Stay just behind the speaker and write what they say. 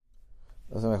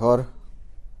Es mejor.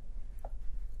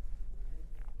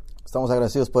 Estamos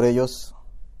agradecidos por ellos.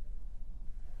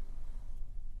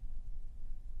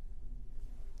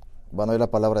 Van a oír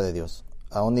la palabra de Dios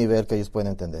a un nivel que ellos pueden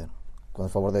entender. Con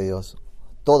el favor de Dios,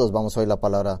 todos vamos a oír la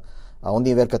palabra a un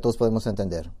nivel que todos podemos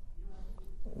entender.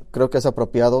 Creo que es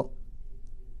apropiado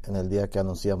en el día que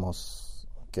anunciamos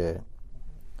que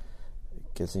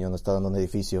el Señor nos está dando un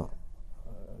edificio,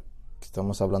 que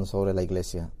estamos hablando sobre la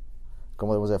iglesia,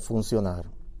 cómo debemos de funcionar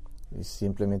y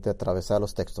simplemente atravesar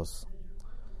los textos.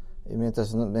 Y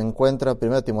mientras me encuentra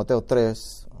 1 Timoteo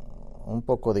 3, un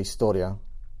poco de historia.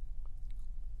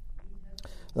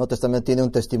 El Nuevo Testamento tiene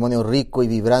un testimonio rico y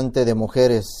vibrante de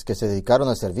mujeres que se dedicaron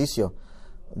al servicio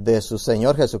de su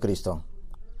Señor Jesucristo.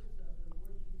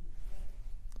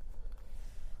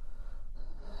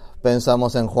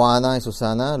 Pensamos en Juana y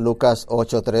Susana. Lucas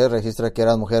 8:3 registra que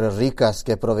eran mujeres ricas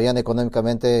que proveían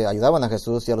económicamente, ayudaban a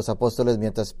Jesús y a los apóstoles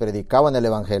mientras predicaban el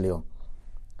Evangelio.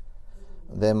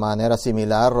 De manera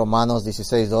similar, Romanos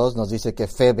 16:2 nos dice que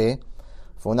Febe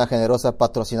fue una generosa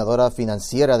patrocinadora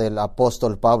financiera del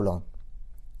apóstol Pablo.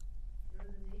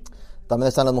 También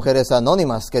están las mujeres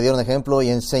anónimas que dieron ejemplo y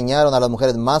enseñaron a las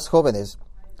mujeres más jóvenes,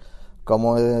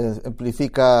 como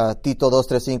amplifica Tito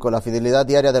 2:3-5, la fidelidad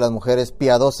diaria de las mujeres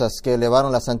piadosas que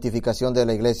elevaron la santificación de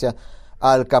la iglesia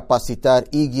al capacitar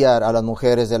y guiar a las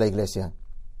mujeres de la iglesia.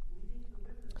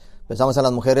 Pensamos en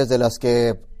las mujeres de las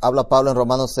que habla Pablo en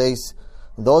Romanos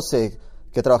 6:12,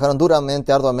 que trabajaron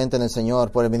duramente, arduamente en el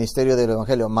Señor por el ministerio del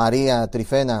Evangelio. María,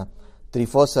 Trifena,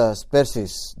 Trifosas,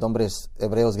 Persis, nombres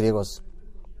hebreos griegos.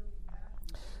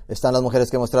 Están las mujeres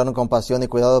que mostraron compasión y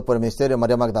cuidado por el ministerio,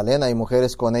 María Magdalena, y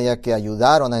mujeres con ella que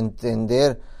ayudaron a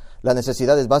entender las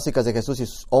necesidades básicas de Jesús y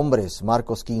sus hombres,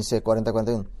 Marcos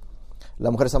 15:40-41. La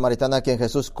mujer samaritana a quien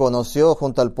Jesús conoció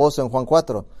junto al pozo en Juan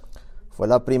 4 fue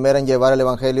la primera en llevar el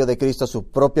Evangelio de Cristo a su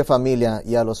propia familia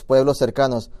y a los pueblos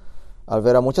cercanos, al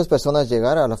ver a muchas personas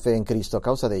llegar a la fe en Cristo a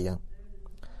causa de ella.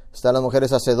 Están las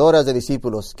mujeres hacedoras de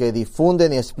discípulos que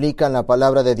difunden y explican la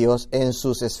palabra de Dios en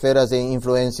sus esferas de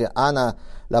influencia. Ana,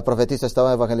 la profetisa,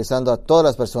 estaba evangelizando a todas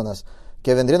las personas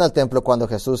que vendrían al templo cuando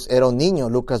Jesús era un niño,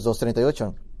 Lucas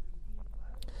 2:38.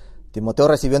 Timoteo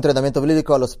recibió entrenamiento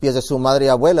bíblico a los pies de su madre y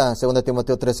abuela, 2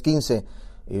 Timoteo 3:15,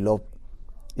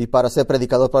 y para ser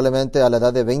predicador probablemente a la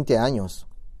edad de 20 años.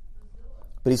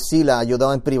 Priscila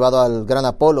ayudó en privado al gran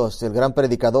Apolos, el gran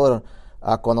predicador,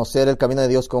 a conocer el camino de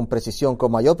Dios con precisión,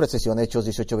 con mayor precisión, Hechos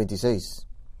 18:26.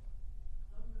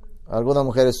 Algunas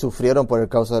mujeres sufrieron por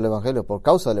causa del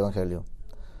Evangelio.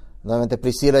 Nuevamente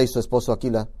Priscila y su esposo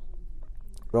Aquila.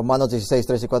 Romanos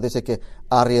 16:3-4 dice que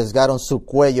arriesgaron su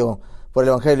cuello por el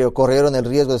Evangelio, corrieron el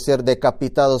riesgo de ser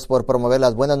decapitados por promover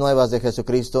las buenas nuevas de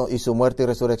Jesucristo y su muerte y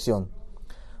resurrección.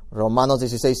 Romanos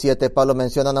 16:7, Pablo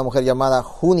menciona a una mujer llamada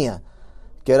Junia,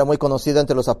 que era muy conocida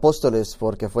entre los apóstoles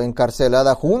porque fue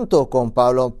encarcelada junto con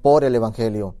Pablo por el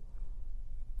Evangelio.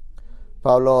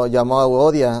 Pablo llamó a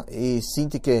Euodia y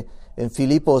Síntique en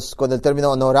Filipos con el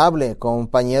término honorable,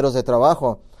 compañeros de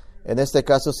trabajo. En este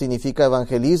caso significa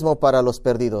evangelismo para los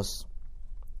perdidos.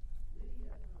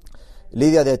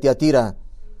 Lidia de Tiatira,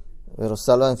 pero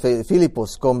salva en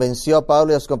Filipos, convenció a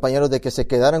Pablo y a sus compañeros de que se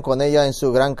quedaran con ella en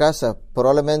su gran casa.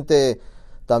 Probablemente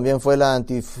también fue la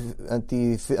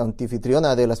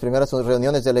anfitriona de las primeras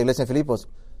reuniones de la iglesia en Filipos.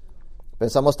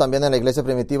 Pensamos también en la iglesia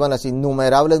primitiva, en las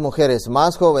innumerables mujeres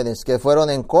más jóvenes que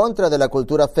fueron en contra de la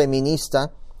cultura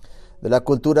feminista, de la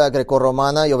cultura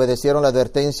grecorromana, y obedecieron la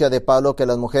advertencia de Pablo que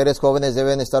las mujeres jóvenes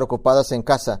deben estar ocupadas en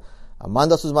casa,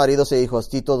 amando a sus maridos e hijos,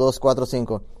 Tito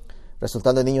 2:4-5,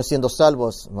 resultando en niños siendo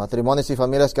salvos, matrimonios y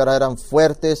familias que ahora eran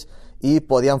fuertes y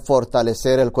podían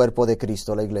fortalecer el cuerpo de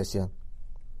Cristo, la iglesia.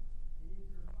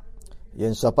 Y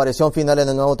en su aparición final en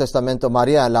el Nuevo Testamento,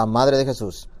 María, la madre de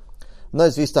Jesús, no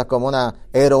es vista como una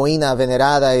heroína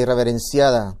venerada y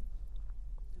reverenciada,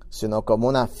 sino como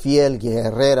una fiel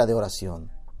guerrera de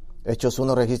oración. Hechos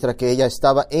 1 registra que ella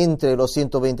estaba entre los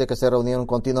 120 que se reunieron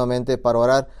continuamente para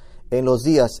orar en los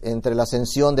días entre la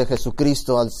ascensión de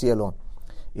Jesucristo al cielo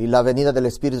y la venida del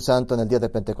Espíritu Santo en el día de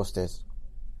Pentecostés.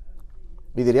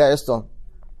 Y diría esto: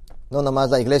 no nomás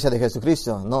la iglesia de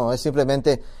Jesucristo, no, es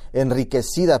simplemente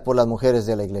enriquecida por las mujeres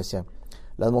de la iglesia.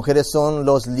 Las mujeres son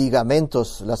los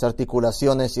ligamentos, las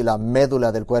articulaciones y la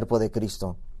médula del cuerpo de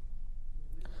Cristo.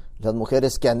 Las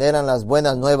mujeres que anhelan las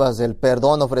buenas nuevas del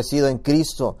perdón ofrecido en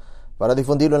Cristo para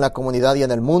difundirlo en la comunidad y en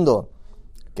el mundo,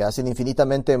 que hacen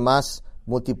infinitamente más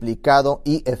multiplicado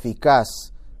y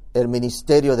eficaz el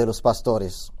ministerio de los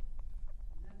pastores.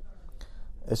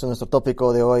 Eso es nuestro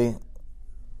tópico de hoy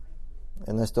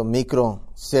en nuestro micro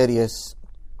series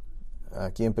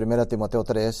aquí en 1 Timoteo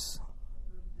 3.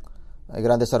 Hay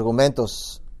grandes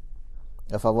argumentos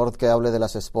A favor que hable de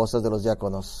las esposas de los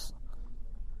diáconos.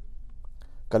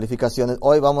 Calificaciones.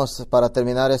 Hoy vamos, para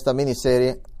terminar esta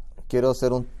miniserie, quiero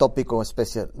hacer un tópico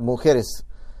especial. Mujeres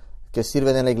que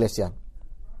sirven en la iglesia.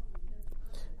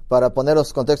 Para poner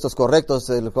los contextos correctos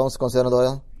de lo que vamos considerando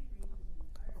ahora,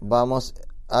 vamos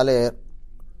a leer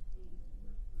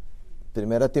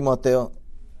 1 Timoteo.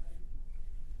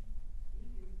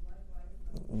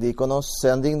 Díconos,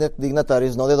 sean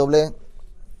dignatarios, no de doble,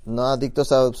 no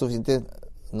adictos a suficiente,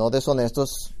 no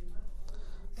deshonestos.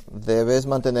 Debes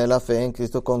mantener la fe en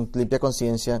Cristo con limpia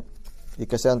conciencia y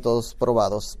que sean todos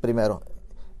probados primero.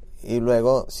 Y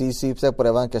luego, si se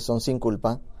prueban que son sin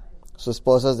culpa, sus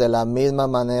esposas de la misma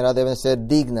manera deben ser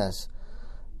dignas,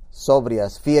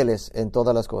 sobrias, fieles en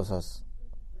todas las cosas.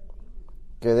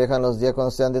 Que dejan los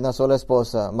diáconos sean de una sola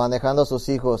esposa, manejando a sus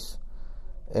hijos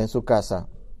en su casa.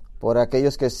 Por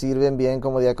aquellos que sirven bien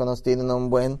como diáconos tienen un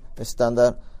buen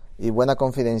estándar y buena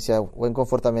confidencia, buen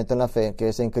comportamiento en la fe, que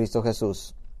es en Cristo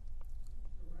Jesús.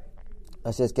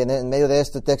 Así es que en medio de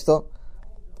este texto,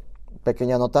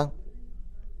 pequeña nota,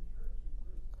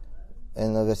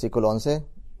 en el versículo 11,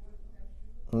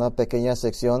 una pequeña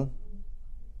sección.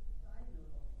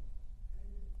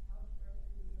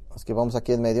 Es que vamos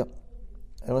aquí en medio.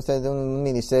 Hemos tenido un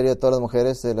ministerio de todas las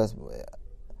mujeres de las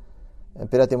en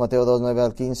 1 Timoteo 2, 9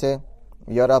 al 15.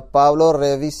 Y ahora Pablo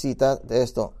revisita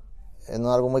esto en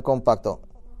algo muy compacto.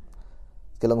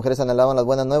 Que las mujeres anhelaban las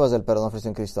buenas nuevas del perdón ofrecido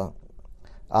en Cristo.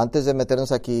 Antes de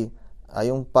meternos aquí,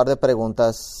 hay un par de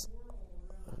preguntas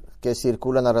que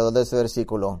circulan alrededor de ese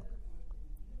versículo.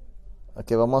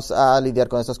 Aquí vamos a lidiar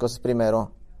con estas cosas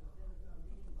primero.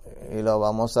 Y lo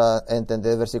vamos a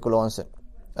entender el versículo 11.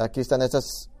 Aquí están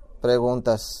estas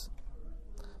preguntas.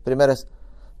 Primera es,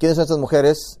 ¿quiénes son estas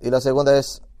mujeres? Y la segunda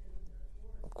es,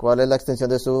 ¿cuál es la extensión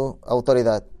de su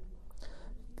autoridad?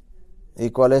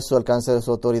 ¿Y cuál es su alcance de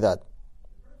su autoridad?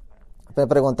 La primera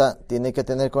pregunta tiene que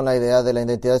tener con la idea de la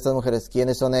identidad de estas mujeres.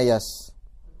 ¿Quiénes son ellas?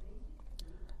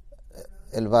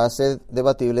 El base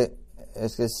debatible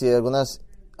es que si algunas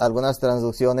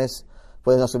traducciones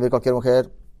pueden asumir cualquier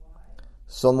mujer,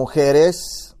 son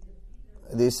mujeres,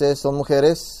 dice, son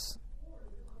mujeres,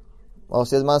 o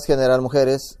si es más general,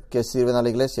 mujeres que sirven a la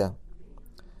iglesia.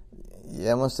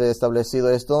 Ya hemos establecido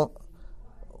esto.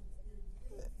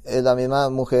 Es la misma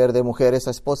mujer de mujeres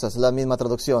a esposas, es la misma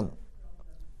traducción.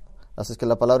 Así es que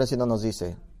la palabra en sí no nos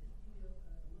dice.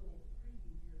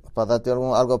 Para darte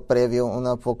algo previo,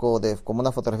 como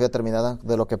una fotografía terminada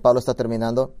de lo que Pablo está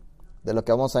terminando, de lo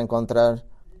que vamos a encontrar.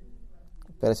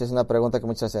 Pero esa es una pregunta que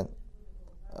muchos hacen.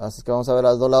 Así que vamos a ver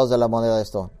los dos lados de la moneda de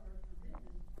esto.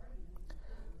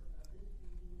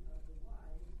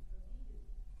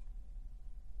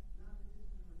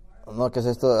 No que es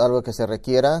esto algo que se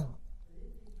requiera.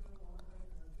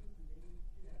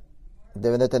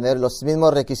 Deben de tener los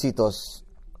mismos requisitos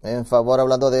en favor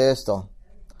hablando de esto,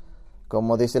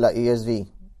 como dice la ESV.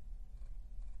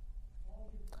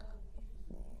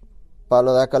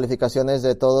 Pablo da calificaciones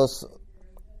de todos,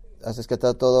 así es que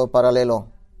está todo paralelo.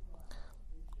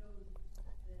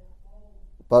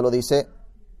 Pablo dice,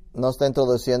 no está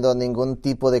introduciendo ningún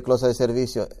tipo de clase de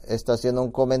servicio, está haciendo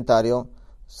un comentario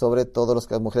sobre todas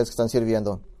las mujeres que están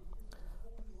sirviendo.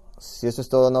 Si eso es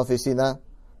todo en una oficina,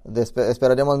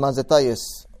 esperaremos más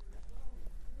detalles.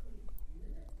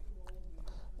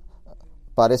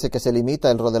 Parece que se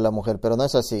limita el rol de la mujer, pero no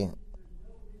es así.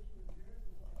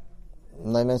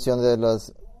 No hay mención de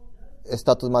los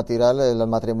estatus material del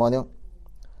matrimonio.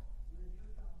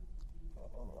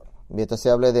 Mientras se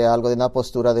hable de algo de una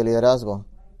postura de liderazgo,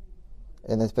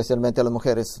 especialmente a las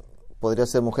mujeres. Podría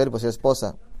ser mujer, pues ser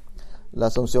esposa. La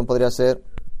asunción podría ser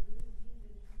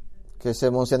que se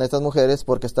mencionan estas mujeres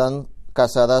porque están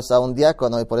casadas a un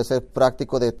diácono y por eso es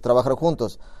práctico de trabajar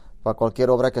juntos. Para cualquier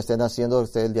obra que estén haciendo,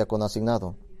 esté el diácono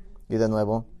asignado. Y de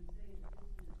nuevo,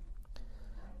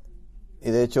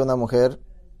 y de hecho una mujer,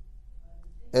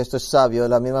 esto es sabio,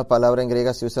 la misma palabra en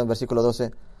griega se usa en versículo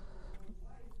 12,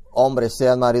 hombres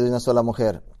sean marido de una sola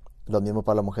mujer, lo mismo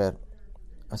para la mujer.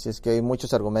 Así es que hay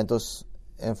muchos argumentos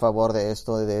en favor de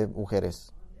esto de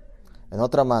mujeres. En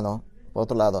otra mano, por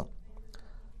otro lado,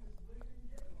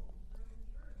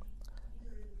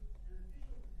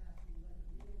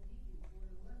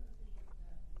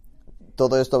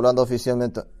 todo esto hablando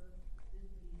oficialmente,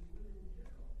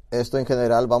 esto en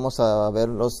general, vamos a ver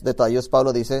los detalles.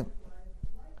 Pablo dice,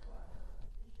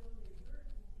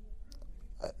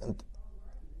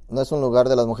 no es un lugar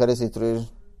de las mujeres instruir.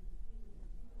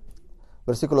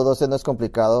 Versículo 12 no es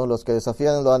complicado. Los que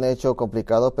desafían lo han hecho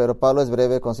complicado, pero Pablo es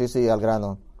breve, conciso y al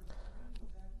grano.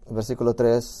 Versículo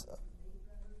 3,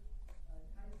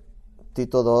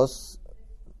 Tito 2,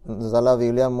 nos da la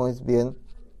Biblia muy bien.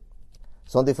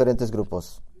 Son diferentes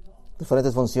grupos,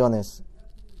 diferentes funciones.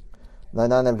 No hay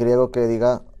nada en el griego que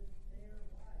diga,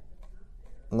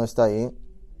 no está ahí.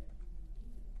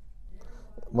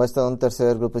 Muestra un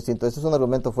tercer grupo distinto. Este es un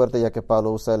argumento fuerte, ya que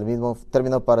Pablo usa el mismo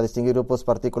término para distinguir grupos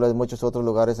particulares en muchos otros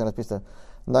lugares en las pistas.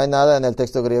 No hay nada en el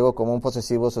texto griego como un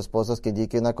posesivo o esposas que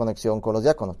indique una conexión con los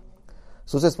diáconos.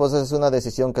 Sus esposas es una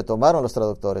decisión que tomaron los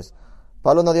traductores.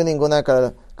 Pablo no dio ninguna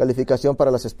calificación para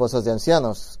las esposas de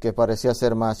ancianos, que parecía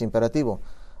ser más imperativo.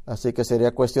 Así que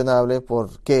sería cuestionable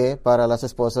por qué para las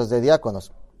esposas de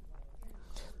diáconos.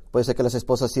 Puede ser que las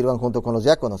esposas sirvan junto con los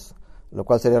diáconos, lo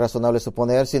cual sería razonable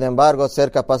suponer. Sin embargo,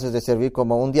 ser capaces de servir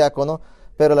como un diácono,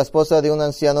 pero la esposa de un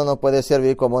anciano no puede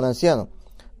servir como un anciano,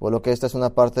 por lo que esta es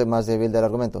una parte más débil del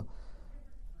argumento.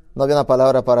 No había una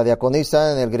palabra para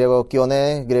diaconisa en el griego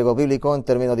kione, griego bíblico, en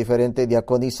término diferente.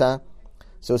 Diaconisa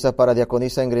se usa para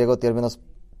diaconisa en griego, términos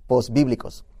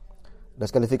postbíblicos.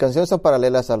 Las calificaciones son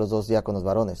paralelas a los dos diáconos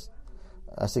varones.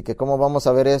 Así que, ¿cómo vamos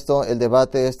a ver esto? El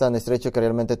debate es tan estrecho que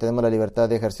realmente tenemos la libertad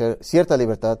de ejercer cierta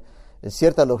libertad,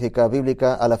 cierta lógica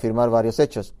bíblica al afirmar varios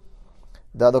hechos.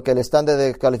 Dado que el estándar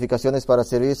de calificaciones para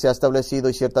servir se ha establecido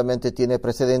y ciertamente tiene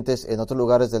precedentes en otros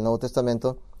lugares del Nuevo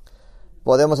Testamento,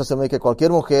 podemos asumir que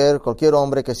cualquier mujer, cualquier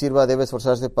hombre que sirva debe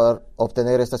esforzarse para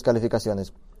obtener estas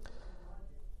calificaciones.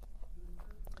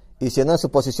 Y siendo en su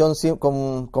posición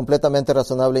completamente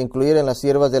razonable incluir en las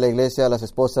siervas de la iglesia a las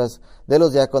esposas de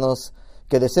los diáconos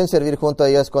que deseen servir junto a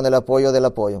ellas con el apoyo del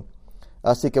apoyo.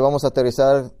 Así que vamos a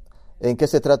aterrizar en qué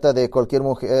se trata de cualquier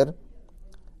mujer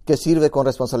que sirve con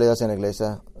responsabilidades en la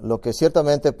iglesia, lo que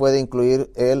ciertamente puede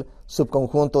incluir el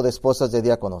subconjunto de esposas de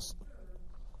diáconos.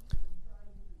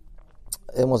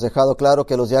 Hemos dejado claro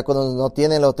que los diáconos no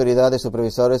tienen la autoridad de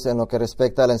supervisores en lo que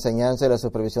respecta a la enseñanza y la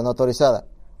supervisión autorizada.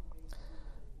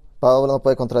 Pablo no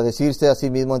puede contradecirse a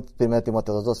sí mismo en 1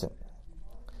 Timoteo 2:12.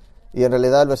 Y en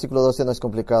realidad el versículo 12 no es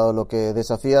complicado. Lo que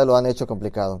desafía lo han hecho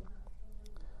complicado.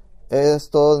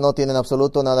 Esto no tiene en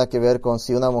absoluto nada que ver con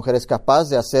si una mujer es capaz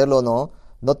de hacerlo o no.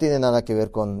 No tiene nada que ver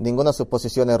con ninguna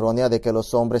suposición errónea de que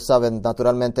los hombres saben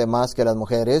naturalmente más que las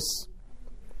mujeres.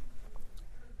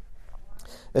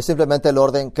 Es simplemente el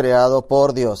orden creado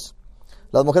por Dios.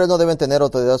 Las mujeres no deben tener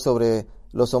autoridad sobre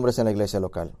los hombres en la iglesia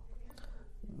local.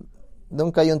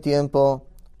 Nunca hay un tiempo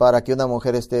para que una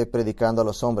mujer esté predicando a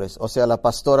los hombres, o sea, la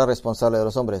pastora responsable de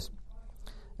los hombres.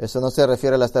 Eso no se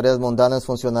refiere a las tareas mundanas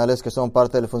funcionales que son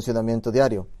parte del funcionamiento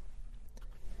diario.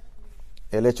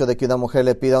 El hecho de que una mujer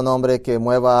le pida a un hombre que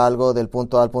mueva algo del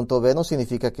punto A al punto B no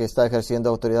significa que está ejerciendo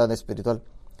autoridad espiritual.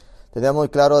 Tenía muy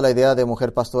claro la idea de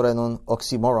mujer pastora en un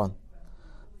oxímoron.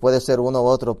 Puede ser uno u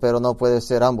otro, pero no puede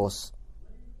ser ambos.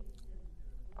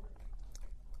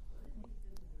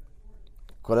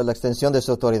 ¿Cuál es la extensión de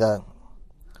su autoridad?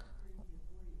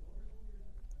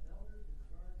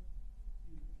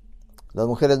 Las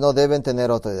mujeres no deben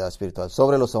tener autoridad espiritual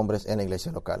sobre los hombres en la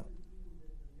iglesia local.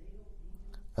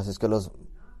 Así es que los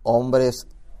hombres,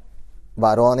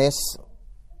 varones,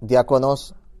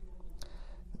 diáconos,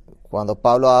 cuando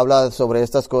Pablo habla sobre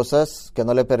estas cosas, que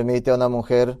no le permite a una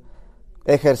mujer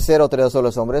ejercer autoridad sobre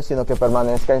los hombres, sino que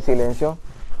permanezca en silencio,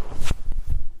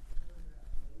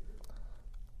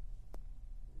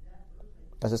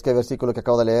 así es que el versículo que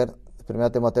acabo de leer,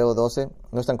 1 Timoteo 12,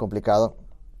 no es tan complicado.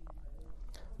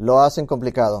 Lo hacen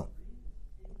complicado.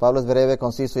 Pablo es breve,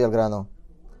 conciso y al grano.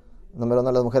 Número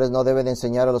 1, las mujeres no deben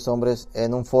enseñar a los hombres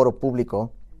en un foro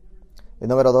público. Y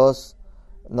número 2,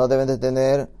 no deben de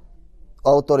tener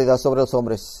autoridad sobre los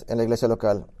hombres en la iglesia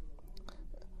local.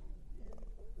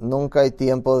 Nunca hay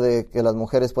tiempo de que las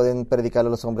mujeres pueden predicar a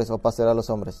los hombres o pastorear a los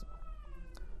hombres.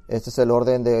 Este es el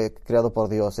orden creado por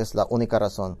Dios, es la única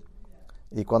razón.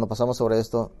 Y cuando pasamos sobre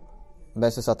esto,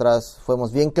 meses atrás,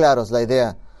 fuimos bien claros la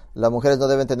idea. Las mujeres no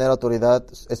deben tener autoridad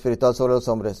espiritual sobre los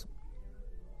hombres.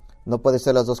 No puede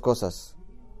ser las dos cosas.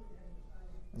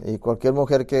 Y cualquier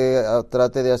mujer que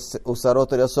trate de usar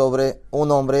autoridad sobre un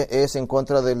hombre es en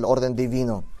contra del orden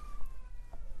divino.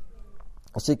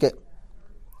 Así que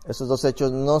esos dos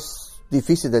hechos no es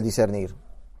difícil de discernir.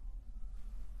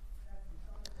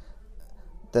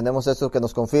 Tenemos esto que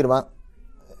nos confirma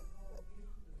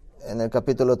en el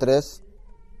capítulo 3.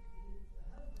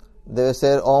 Debe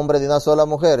ser hombre de una sola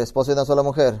mujer, esposo de una sola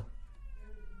mujer.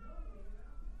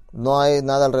 No hay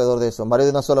nada alrededor de eso. Marido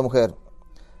de una sola mujer.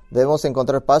 Debemos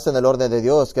encontrar paz en el orden de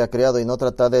Dios que ha creado y no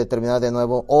tratar de determinar de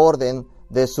nuevo orden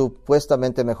de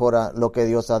supuestamente mejora lo que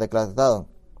Dios ha declarado.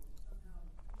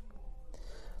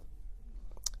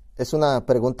 Es una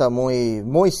pregunta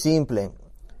muy simple.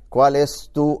 ¿Cuál es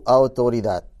tu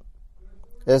autoridad?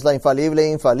 ¿Es la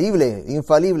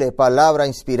infalible palabra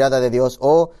inspirada de Dios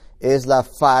o es la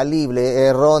falible,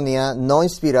 errónea, no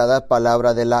inspirada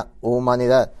palabra de la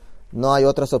humanidad. No hay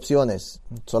otras opciones,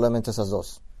 solamente esas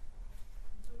dos.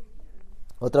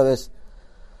 Otra vez,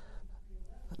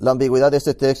 la ambigüedad de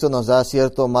este texto nos da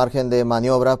cierto margen de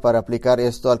maniobra para aplicar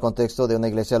esto al contexto de una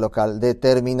iglesia local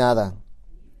determinada.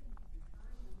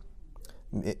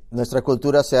 Nuestra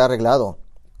cultura se ha arreglado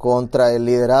contra el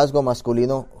liderazgo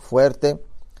masculino fuerte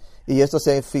y esto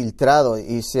se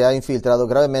ha infiltrado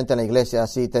gravemente en la iglesia.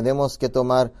 Así tenemos que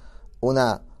tomar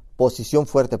una posición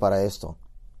fuerte para esto.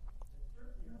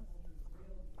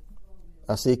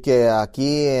 Así que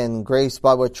aquí en Grace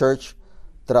Bible Church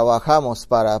trabajamos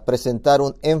para presentar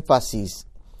un énfasis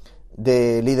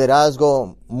de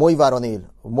liderazgo muy varonil,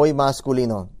 muy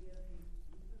masculino.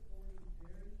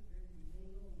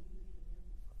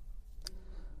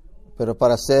 Pero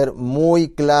para ser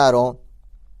muy claro,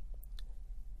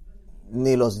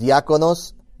 ni los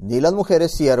diáconos, ni las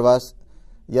mujeres siervas,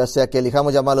 ya sea que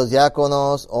elijamos llamarlos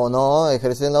diáconos o no,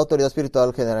 ejercen la autoridad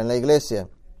espiritual general en la iglesia.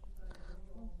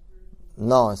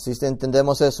 No, si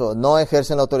entendemos eso, no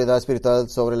ejercen la autoridad espiritual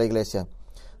sobre la iglesia.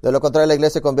 De lo contrario, la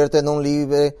iglesia se convierte en un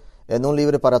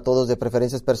libre para todos de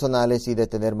preferencias personales y de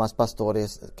tener más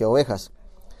pastores que ovejas.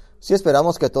 Si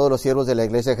esperamos que todos los siervos de la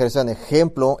iglesia ejerzan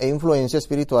ejemplo e influencia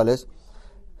espirituales,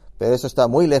 pero eso está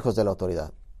muy lejos de la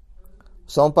autoridad.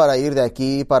 Son para ir de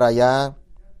aquí para allá,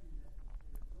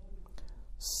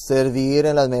 servir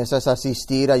en las mesas,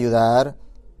 asistir, ayudar,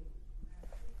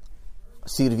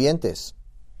 sirvientes.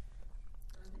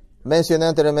 Mencioné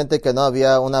anteriormente que no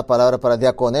había una palabra para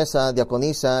diaconisa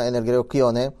en el griego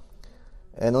kione.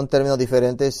 En un término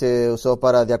diferente se usó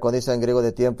para diaconisa en griego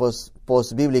de tiempos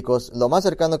postbíblicos. Lo más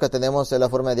cercano que tenemos es la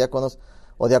forma de diáconos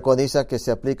o diaconisa que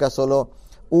se aplica solo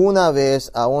una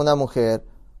vez a una mujer,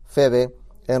 Febe,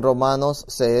 en Romanos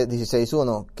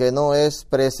 16:1, que no es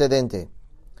precedente.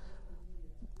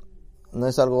 No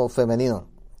es algo femenino,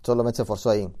 solamente se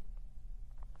forzó ahí.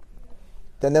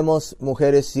 Tenemos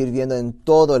mujeres sirviendo en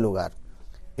todo el lugar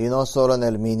y no solo en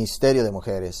el ministerio de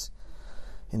mujeres.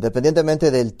 Independientemente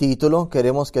del título,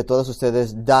 queremos que todos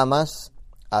ustedes, damas,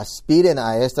 aspiren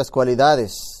a estas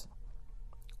cualidades.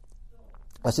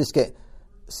 Así es que,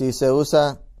 si se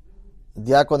usa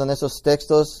diácono en esos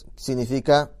textos,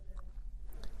 significa,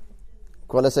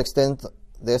 ¿cuál es el extent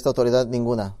de esta autoridad?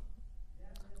 Ninguna.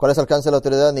 ¿Cuál es el alcance de la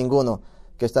autoridad? Ninguno.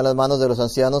 Que está en las manos de los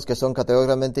ancianos, que son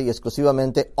categóricamente y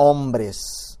exclusivamente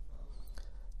hombres.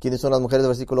 ¿Quiénes son las mujeres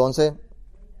del versículo 11?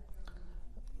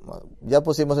 Ya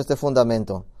pusimos este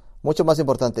fundamento. Mucho más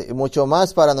importante y mucho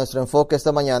más para nuestro enfoque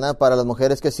esta mañana, para las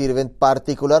mujeres que sirven,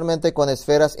 particularmente con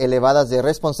esferas elevadas de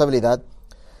responsabilidad,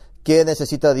 que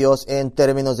necesita Dios en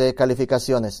términos de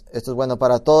calificaciones. Esto es bueno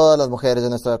para todas las mujeres de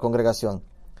nuestra congregación.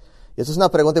 Y esto es una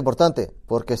pregunta importante,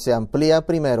 porque se amplía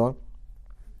primero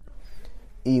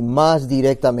y más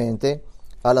directamente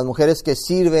a las mujeres que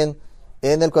sirven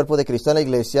en el cuerpo de Cristo en la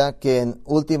iglesia, que en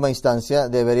última instancia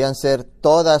deberían ser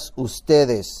todas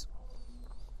ustedes,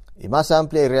 y más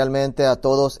amplia y realmente a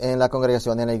todos en la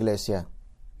congregación en la iglesia.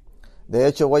 De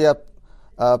hecho, voy a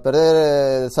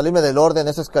salirme del orden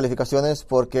de esas calificaciones,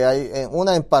 porque hay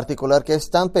una en particular que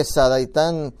es tan pesada y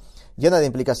tan llena de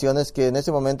implicaciones que en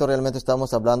ese momento realmente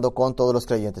estamos hablando con todos los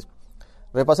creyentes.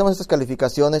 Repasemos estas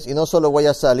calificaciones y no solo voy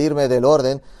a salirme del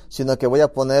orden, sino que voy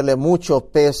a ponerle mucho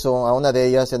peso a una de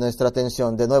ellas en nuestra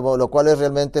atención, de nuevo, lo cual es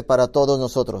realmente para todos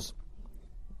nosotros.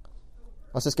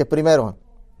 Así es que primero,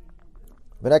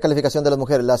 primera calificación de las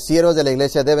mujeres: las siervas de la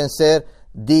iglesia deben ser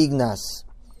dignas.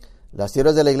 Las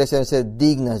siervas de la iglesia deben ser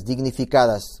dignas,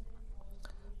 dignificadas.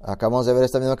 Acabamos de ver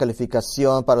esta misma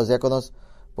calificación para los diáconos,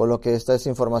 por lo que esta es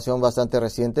información bastante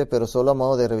reciente, pero solo a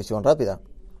modo de revisión rápida.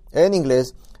 En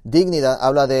inglés, dignidad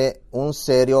habla de un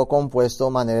serio, compuesto,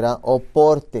 manera o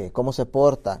porte, cómo se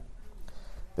porta.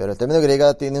 Pero el término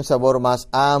griego tiene un sabor más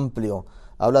amplio.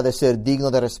 Habla de ser digno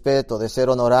de respeto, de ser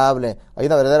honorable. Hay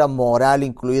una verdadera moral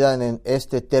incluida en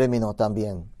este término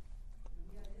también.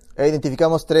 E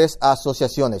identificamos tres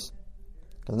asociaciones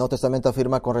que el Nuevo Testamento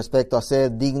afirma con respecto a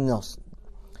ser dignos.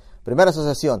 Primera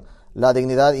asociación: la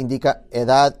dignidad indica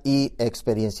edad y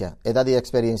experiencia. Edad y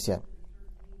experiencia.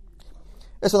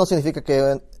 Eso no significa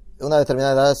que una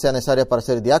determinada edad sea necesaria para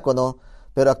ser diácono,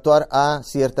 pero actuar a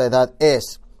cierta edad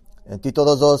es. En Tito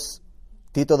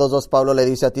 2.2, Pablo le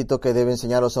dice a Tito que debe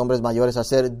enseñar a los hombres mayores a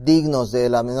ser dignos de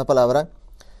la misma palabra.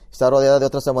 Está rodeada de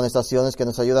otras amonestaciones que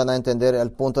nos ayudan a entender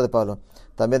el punto de Pablo.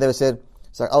 También debe ser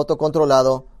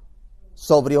autocontrolado,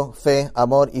 sobrio, fe,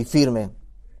 amor y firme.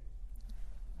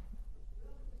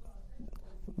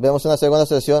 Vemos una segunda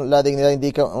asociación: la dignidad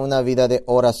indica una vida de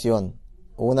oración.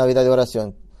 Una vida de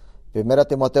oración. 1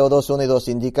 Timoteo 2:1 y 2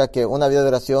 indica que una vida de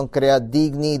oración crea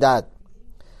dignidad.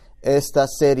 esta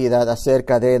seriedad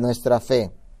acerca de nuestra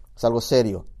fe. Es algo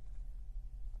serio.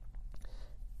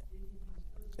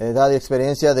 Edad y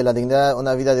experiencia de la dignidad,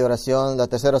 una vida de oración. La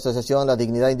tercera asociación, la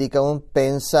dignidad indica un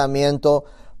pensamiento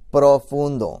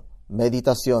profundo,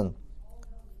 meditación.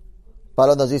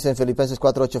 Pablo nos dice en Filipenses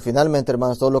 4:8, finalmente,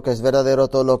 hermanos, todo lo que es verdadero,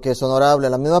 todo lo que es honorable,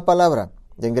 la misma palabra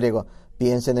en griego,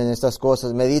 piensen en estas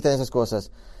cosas, mediten en esas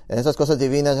cosas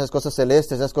divinas, esas cosas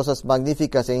celestes, esas cosas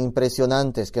magníficas e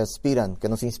impresionantes que aspiran, que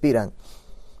nos inspiran.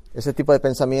 Ese tipo de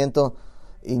pensamiento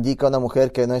indica a una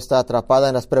mujer que no está atrapada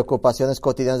en las preocupaciones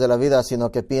cotidianas de la vida, sino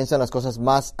que piensa en las cosas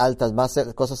más altas, más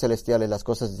cosas celestiales, las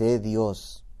cosas de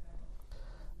Dios.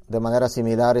 De manera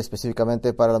similar,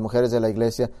 específicamente para las mujeres de la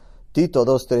iglesia, Tito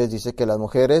 2:3 dice que las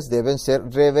mujeres deben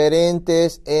ser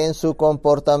reverentes en su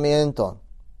comportamiento.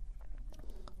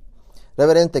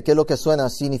 Reverente, ¿qué es lo que suena?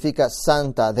 Significa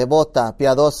santa, devota,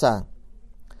 piadosa.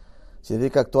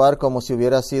 Significa actuar como si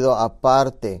hubiera sido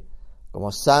aparte,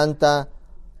 como santa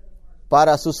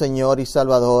para su Señor y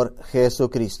Salvador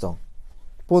Jesucristo.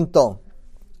 Punto.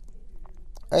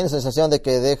 Hay una sensación de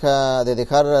que dejar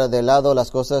de lado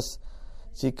las cosas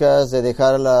chicas, de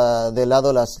dejar de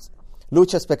lado las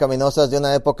luchas pecaminosas de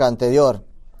una época anterior.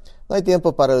 No hay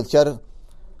tiempo para luchar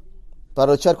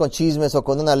con chismes o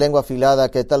con una lengua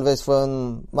afilada que tal vez fue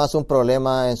más un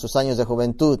problema en sus años de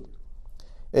juventud.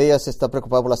 Ella se está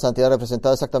preocupada por la santidad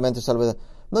representada exactamente en su salvación.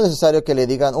 No es necesario que le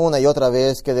digan una y otra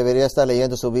vez que debería estar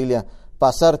leyendo su Biblia,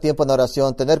 pasar tiempo en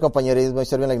oración, tener compañerismo y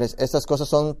servir en la iglesia. Estas cosas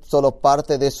son solo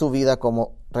parte de su vida,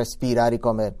 como respirar y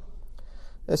comer.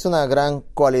 Es una gran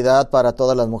cualidad para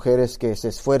todas las mujeres que se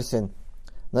esfuercen.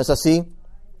 ¿No es así?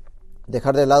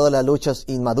 Dejar de lado las luchas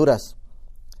inmaduras.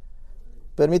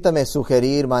 Permítame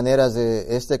sugerir maneras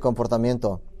de este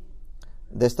comportamiento,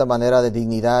 de esta manera de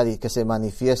dignidad y que se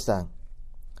manifiesta.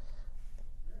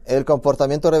 El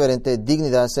comportamiento reverente,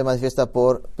 dignidad, se manifiesta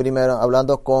por, primero,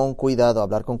 hablando con cuidado,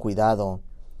 hablar con cuidado.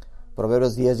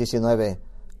 Proverbios 10:19.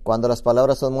 Cuando las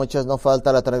palabras son muchas, no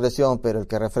falta la transgresión, pero el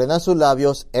que refrena sus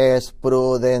labios es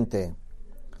prudente.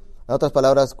 En otras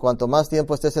palabras, cuanto más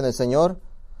tiempo estés en el Señor,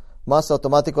 más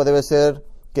automático debe ser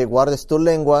que guardes tu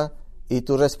lengua y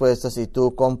tus respuestas y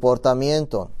tu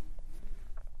comportamiento.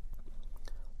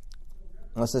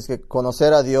 Así es que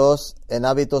conocer a Dios en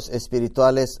hábitos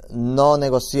espirituales no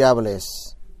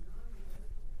negociables.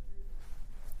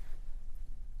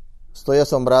 Estoy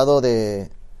asombrado de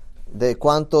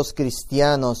cuántos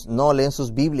cristianos no leen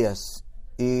sus Biblias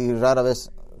y rara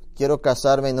vez quiero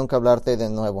casarme y nunca hablarte de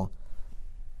nuevo.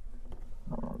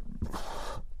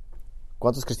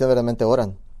 ¿Cuántos cristianos realmente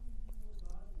oran?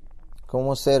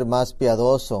 ¿Cómo ser más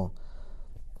piadoso?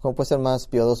 ¿Cómo puedes ser más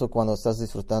piadoso cuando estás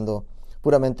disfrutando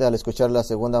puramente al escuchar a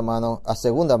segunda mano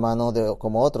de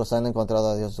como otros han encontrado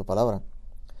a Dios en su palabra?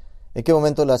 ¿En qué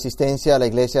momento la asistencia a la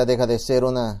iglesia deja de ser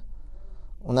una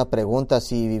pregunta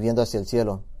así viviendo hacia el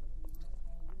cielo?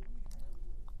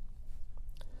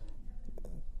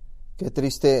 Qué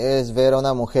triste es ver a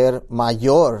una mujer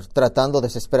mayor tratando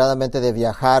desesperadamente de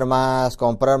viajar más,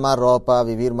 comprar más ropa,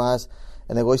 vivir más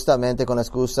egoístamente con la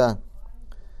excusa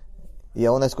y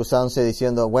aún excusándose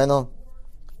diciendo, bueno,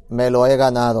 me lo he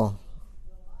ganado.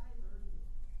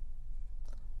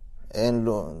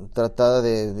 Trata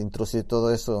de introducir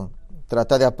todo eso,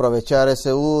 trata de aprovechar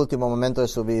ese último momento de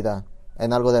su vida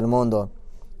en algo del mundo.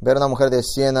 Ver a una mujer de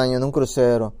 100 años en un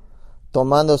crucero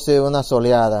tomándose una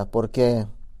soleada, porque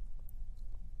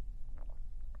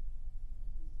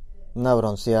una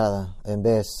bronceada en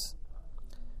vez.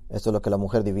 Esto es lo que la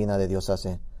mujer divina de Dios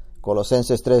hace.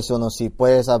 Colosenses 3:1. Si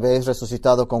pues habéis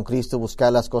resucitado con Cristo,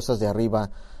 buscad las cosas de arriba,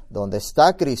 donde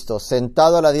está Cristo,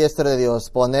 sentado a la diestra de Dios.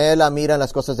 Poned la mira en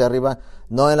las cosas de arriba,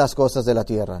 no en las cosas de la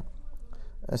tierra.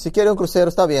 Si quiere un crucero,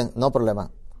 está bien, no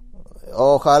problema.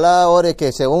 Ojalá ore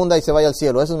que se hunda y se vaya al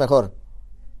cielo, eso es mejor.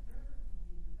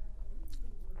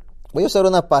 Voy a usar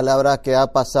una palabra que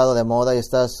ha pasado de moda y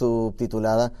está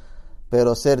subtitulada,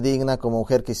 pero ser digna como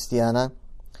mujer cristiana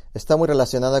está muy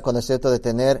relacionada con el concepto de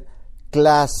tener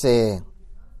clase.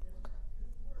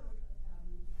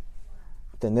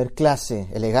 Tener clase,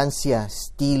 elegancia,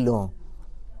 estilo.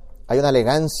 Hay una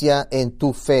elegancia en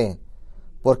tu fe,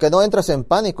 porque no entras en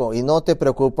pánico y no te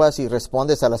preocupas y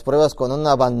respondes a las pruebas con un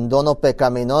abandono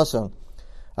pecaminoso.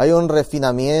 Hay un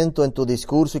refinamiento en tu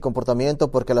discurso y comportamiento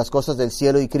porque las cosas del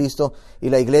cielo y Cristo y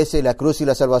la iglesia y la cruz y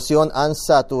la salvación han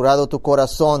saturado tu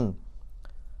corazón.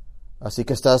 Así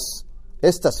que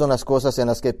estas son las cosas en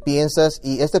las que piensas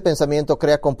y este pensamiento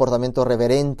crea comportamiento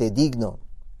reverente, digno,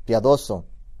 piadoso.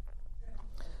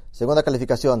 Segunda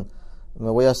calificación,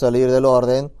 me voy a salir del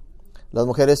orden. Las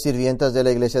mujeres sirvientas de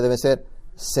la iglesia deben ser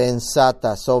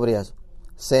sensatas, sobrias,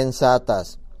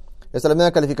 sensatas. Esta es la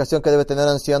misma calificación que debe tener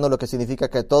anciano, lo que significa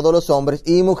que todos los hombres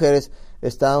y mujeres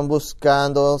están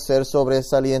buscando ser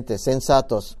sobresalientes,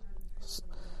 sensatos.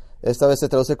 Esta vez se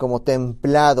traduce como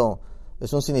templado.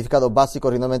 Es un significado básico,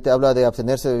 originalmente habla de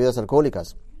abstenerse de bebidas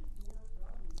alcohólicas.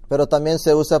 Pero también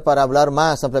se usa para hablar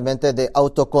más ampliamente de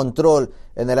autocontrol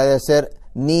en el área de ser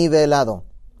nivelado.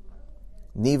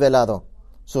 Nivelado.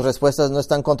 Sus respuestas no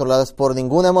están controladas por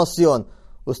ninguna emoción.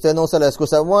 Usted no usa la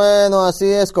excusa, bueno, así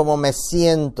es como me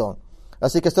siento.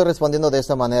 Así que estoy respondiendo de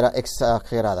esta manera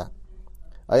exagerada.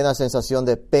 Hay una sensación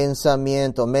de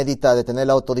pensamiento, medita, de tener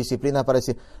la autodisciplina para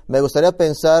decir, me gustaría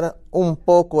pensar un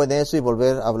poco en eso y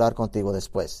volver a hablar contigo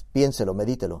después. Piénselo,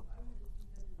 medítelo.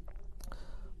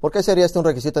 ¿Por qué sería este un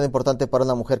requisito tan importante para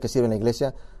una mujer que sirve en la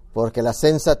iglesia? Porque la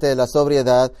sensatez, la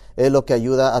sobriedad es lo que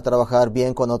ayuda a trabajar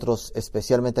bien con otros,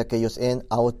 especialmente aquellos en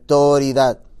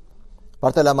autoridad.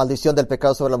 Parte de la maldición del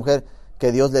pecado sobre la mujer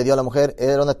que Dios le dio a la mujer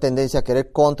era una tendencia a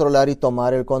querer controlar y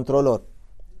tomar el control.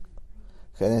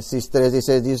 Génesis 3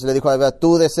 dice, Dios le dijo a Eva,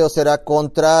 tu deseo será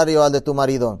contrario al de tu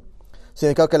marido.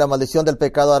 Significa que la maldición del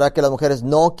pecado hará que las mujeres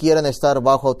no quieran estar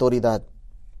bajo autoridad.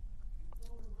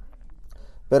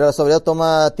 Pero la sobriedad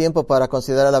toma tiempo para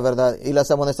considerar la verdad y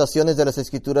las amonestaciones de las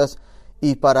Escrituras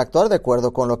y para actuar de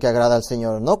acuerdo con lo que agrada al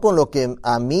Señor, no con lo que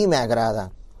a mí me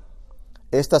agrada.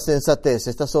 Esta sensatez,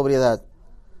 esta sobriedad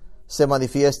se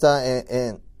manifiesta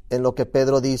en lo que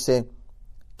Pedro dice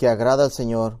que agrada al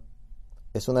Señor.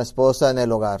 Es una esposa en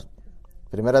el hogar.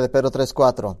 Primera de Pedro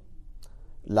 3:4.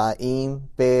 La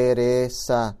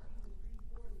impereza.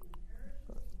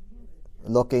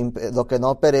 Lo que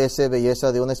no perece,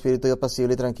 belleza de un espíritu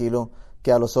apacible y tranquilo,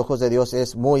 que a los ojos de Dios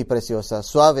es muy preciosa.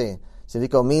 Suave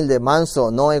significa humilde, manso,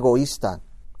 no egoísta.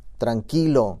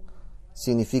 Tranquilo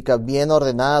significa bien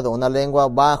ordenado, una lengua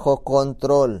bajo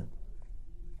control,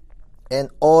 en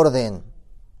orden.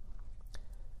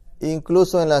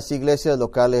 Incluso en las iglesias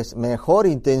locales mejor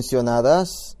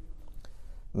intencionadas,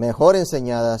 mejor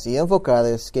enseñadas y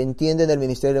enfocadas, que entienden el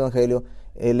ministerio del Evangelio,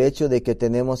 el hecho de que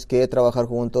tenemos que trabajar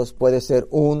juntos puede ser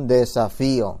un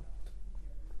desafío.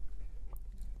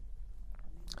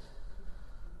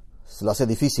 Lo hace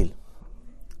difícil.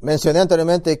 Mencioné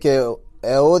anteriormente que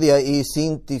Euodia y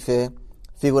Síntife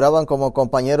figuraban como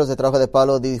compañeros de trabajo de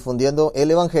Pablo difundiendo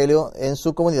el Evangelio en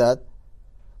su comunidad,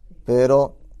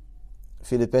 pero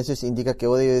Filipenses indica que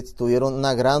Euodia tuvieron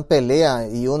una gran pelea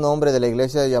y un hombre de la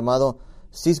iglesia llamado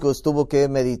Ciscos tuvo que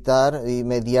meditar y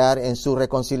mediar en su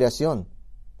reconciliación.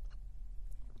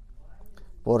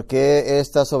 ¿Por qué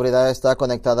esta sobriedad está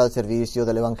conectada al servicio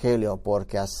del Evangelio?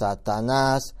 Porque a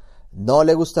Satanás no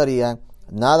le gustaría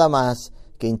nada más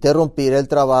que interrumpir el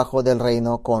trabajo del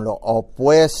reino con lo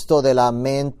opuesto de la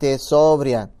mente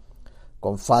sobria,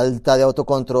 con falta de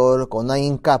autocontrol, con una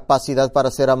incapacidad para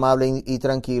ser amable y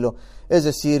tranquilo, es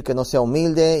decir, que no sea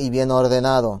humilde y bien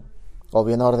ordenado o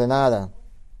bien ordenada.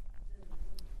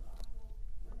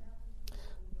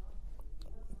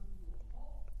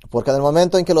 Porque en el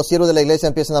momento en que los siervos de la iglesia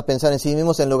empiezan a pensar en sí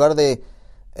mismos, en lugar de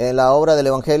en la obra del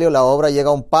Evangelio, la obra llega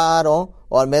a un paro,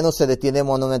 o al menos se detiene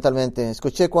monumentalmente.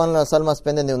 Escuché cuán las almas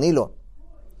penden de un hilo.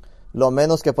 Lo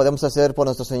menos que podemos hacer por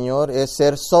nuestro Señor es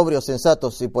ser sobrios,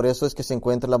 sensatos, y por eso es que se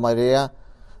encuentra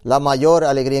la mayor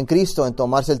alegría en Cristo, en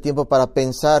tomarse el tiempo para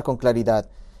pensar con claridad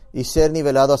y ser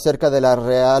nivelado acerca de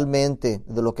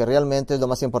lo que realmente es lo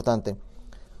más importante.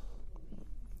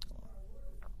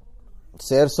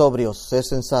 Ser sobrios, ser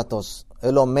sensatos,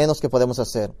 es lo menos que podemos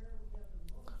hacer.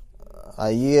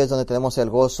 Allí es donde tenemos el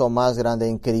gozo más grande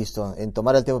en Cristo, en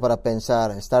tomar el tiempo para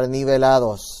pensar, estar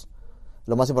nivelados,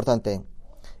 lo más importante.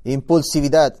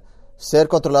 Impulsividad, ser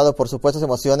controlado por supuestas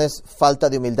emociones, falta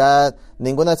de humildad,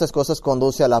 ninguna de estas cosas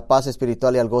conduce a la paz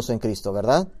espiritual y al gozo en Cristo,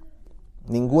 ¿verdad?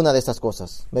 Ninguna de estas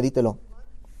cosas, medítelo.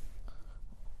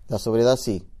 La sobriedad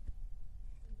sí.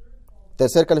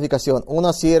 Tercer calificación,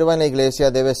 una sierva en la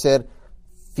iglesia debe ser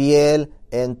fiel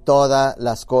en todas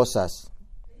las cosas.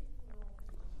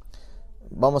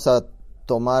 Vamos a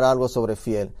tomar algo sobre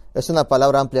fiel. Es una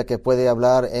palabra amplia que puede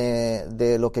hablar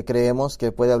de lo que creemos,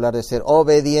 que puede hablar de ser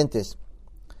obedientes.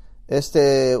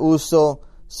 Este uso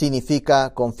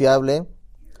significa confiable,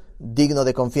 digno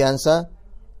de confianza,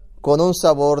 con un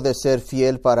sabor de ser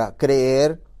fiel para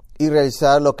creer y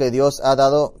realizar lo que Dios ha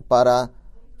dado para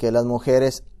que las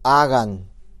mujeres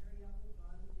hagan.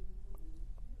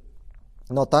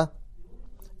 Nota,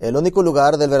 el único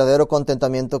lugar del verdadero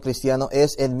contentamiento cristiano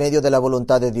es en medio de la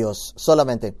voluntad de Dios,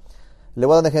 solamente. Le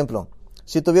voy a dar un ejemplo.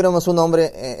 Si tuviéramos un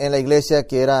hombre en la iglesia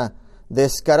que era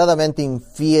descaradamente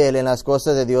infiel en las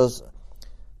cosas de Dios,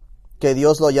 que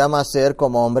Dios lo llama a ser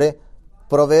como hombre,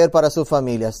 proveer para su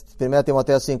familia. 1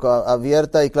 Timoteo 5,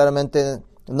 abierta y claramente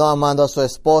no amando a su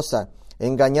esposa.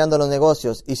 engañando los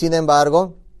negocios, y sin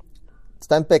embargo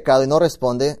está en pecado y no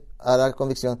responde a la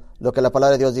convicción, lo que la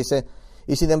palabra de Dios dice,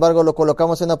 y sin embargo lo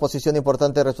colocamos en una posición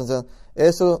importante de responsabilidad.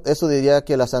 Eso diría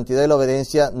que la santidad y la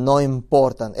obediencia no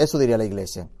importan. Eso diría la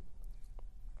iglesia.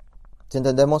 ¿Sí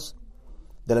entendemos?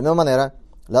 De la misma manera,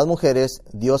 las mujeres,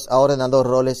 Dios ha ordenado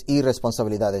roles y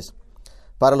responsabilidades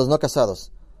para los no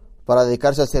casados, para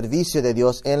dedicarse al servicio de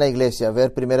Dios en la iglesia.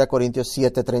 Ver 1 Corintios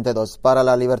 7:32. Para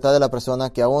la libertad de la persona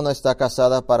que aún no está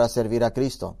casada, para servir a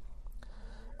Cristo.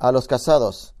 A los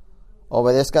casados,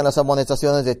 obedezcan las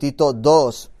amonestaciones de Tito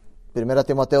 2, 1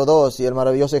 Timoteo 2 y el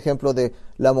maravilloso ejemplo de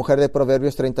la mujer de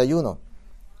Proverbios 31,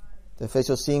 de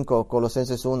Efesios 5,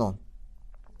 Colosenses 1.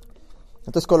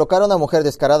 Entonces, colocar a una mujer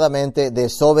descaradamente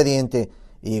desobediente,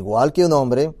 igual que un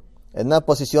hombre, en una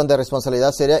posición de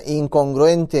responsabilidad sería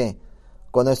incongruente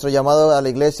con nuestro llamado a la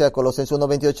iglesia, Colosenses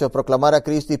 1:28, proclamar a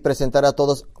Cristo y presentar a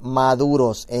todos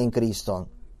maduros en Cristo.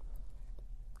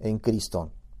 En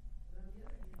Cristo.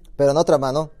 Pero en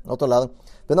otro lado,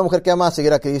 una mujer que ama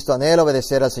seguir a Cristo, anhela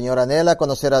obedecer al Señor, anhela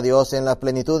conocer a Dios en la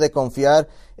plenitud de confiar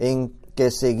en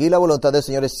que seguir la voluntad del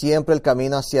Señor es siempre el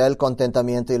camino hacia el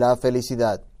contentamiento y la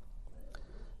felicidad.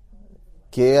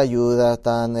 Qué ayuda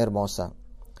tan hermosa.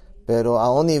 Pero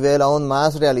a un nivel aún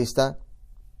más realista,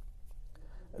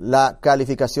 la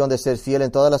calificación de ser fiel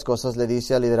en todas las cosas le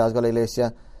dice al liderazgo de la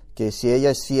iglesia que si ella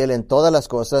es fiel en todas las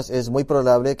cosas, es muy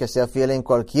probable que sea fiel en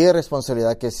cualquier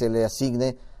responsabilidad que se le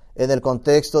asigne en el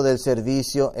contexto del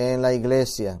servicio en la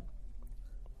iglesia.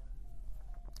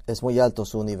 Es muy alto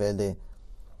su nivel de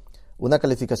una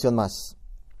calificación más.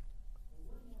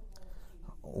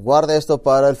 Guarda esto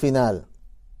para el final,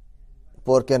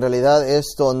 porque en realidad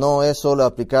esto no es solo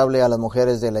aplicable a las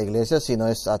mujeres de la iglesia, sino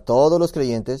es a todos los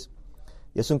creyentes,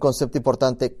 y es un concepto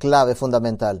importante, clave,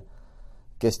 fundamental,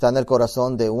 que está en el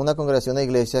corazón de una congregación de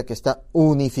iglesia que está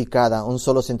unificada, un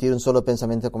solo sentir, un solo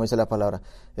pensamiento, como dice la palabra.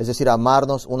 Es decir,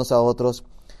 amarnos unos a otros.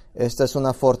 Esta es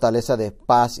una fortaleza de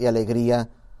paz y alegría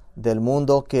del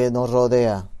mundo que nos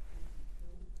rodea.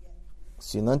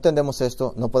 Si no entendemos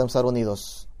esto, no podemos estar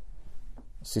unidos.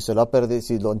 Si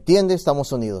lo entiende,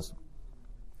 estamos unidos.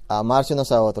 Amarse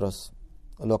unos a otros.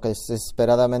 Lo que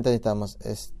desesperadamente necesitamos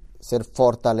es ser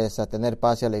fortaleza, tener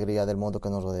paz y alegría del mundo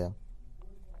que nos rodea.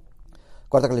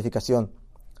 Cuarta calificación.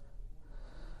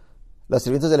 Las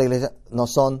sirvientes de la iglesia no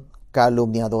son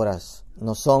calumniadoras.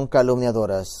 No son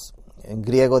calumniadoras. En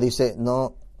griego dice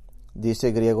no.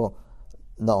 Dice griego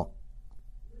no.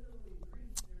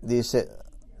 Dice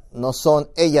no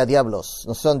son diablos.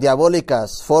 No son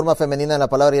diabólicas. Forma femenina en la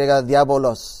palabra griega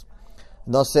diabolos.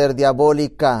 No ser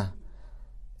diabólica.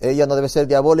 Ella no debe ser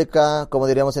diabólica, como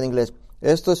diríamos en inglés.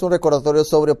 Esto es un recordatorio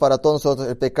sobrio para todos nosotros.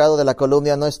 El pecado de la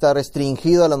calumnia no está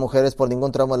restringido a las mujeres por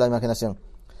ningún tramo de la imaginación.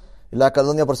 La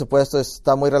calumnia, por supuesto,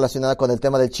 está muy relacionada con el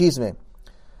tema del chisme.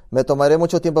 Me tomaré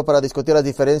mucho tiempo para discutir las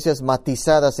diferencias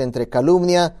matizadas entre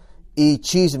calumnia y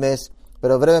chismes,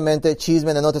 pero brevemente,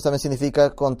 chisme en el Nuevo Testamento significa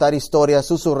contar historias,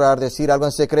 susurrar, decir algo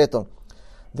en secreto.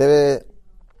 Puede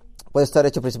estar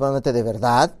hecho principalmente de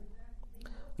verdad,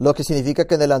 lo que significa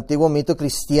que en el antiguo mito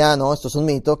cristiano, esto es un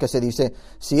mito que se dice,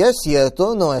 si es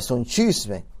cierto, no es un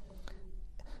chisme.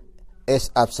 Es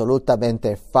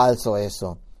absolutamente falso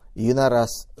eso. Y una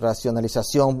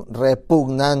racionalización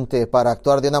repugnante para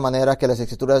actuar de una manera que las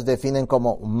Escrituras definen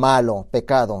como malo,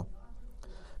 pecado.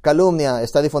 Calumnia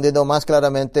está difundiendo más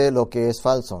claramente lo que es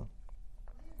falso.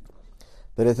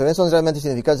 Pero las diferencias son realmente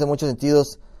significantes en muchos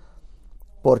sentidos,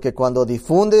 porque cuando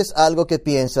difundes algo que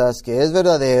piensas que es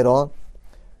verdadero,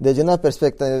 desde una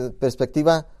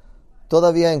perspectiva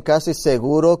todavía en casi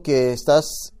seguro que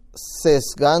estás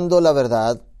sesgando la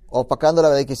verdad, opacando la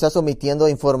verdad y quizás omitiendo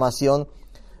información,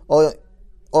 o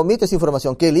omites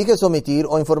información que eliges omitir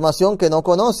o información que no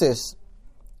conoces.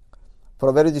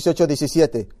 Proverbios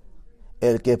 18:17.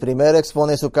 El que primero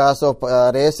expone su caso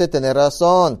parece tener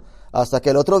razón, hasta que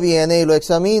el otro viene y lo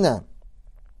examina.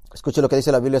 Escuche lo que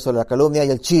dice la Biblia sobre la calumnia y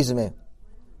el chisme.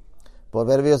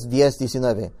 Proverbios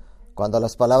 10:19. Cuando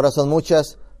las palabras son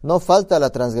muchas, no falta la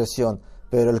transgresión,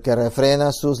 pero el que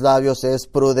refrena sus labios es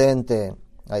prudente.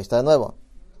 Ahí está de nuevo.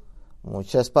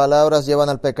 Muchas palabras llevan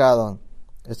al pecado.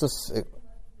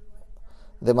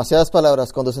 Demasiadas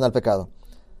palabras conducen al pecado.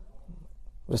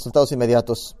 Resultados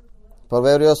inmediatos.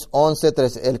 Proverbios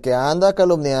 11:13. El que anda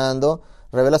calumniando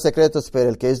revela secretos, pero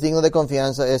el que es digno de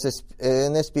confianza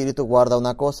en espíritu guarda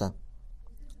una cosa.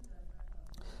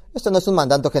 Esto no es un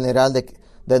mandato general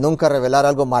de nunca revelar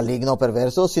algo maligno o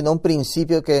perverso, sino un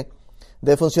principio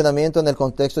de funcionamiento en el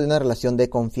contexto de una relación de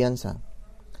confianza.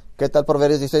 ¿Qué tal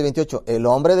Proverbios 16:28? El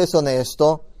hombre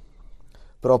deshonesto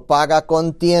propaga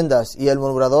contiendas y el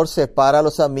murmurador separa a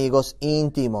los amigos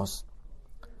íntimos.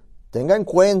 Tenga en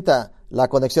cuenta la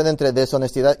conexión entre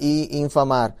deshonestidad y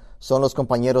infamar. Son los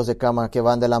compañeros de cama que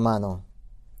van de la mano.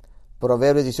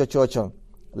 Proverbios 18:8.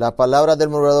 La palabra del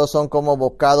murmurador son como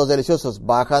bocados deliciosos,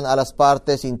 bajan a las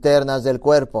partes internas del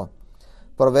cuerpo.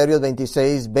 Proverbios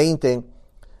 26:20.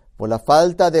 Por la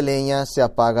falta de leña se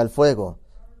apaga el fuego,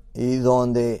 y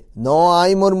donde no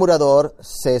hay murmurador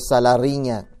cesa la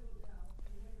riña.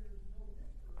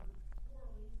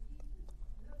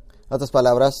 En otras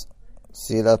palabras,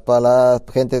 si la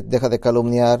gente deja de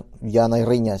calumniar, ya no hay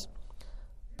riñas.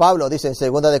 Pablo dice en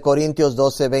 2 Corintios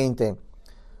 12:20.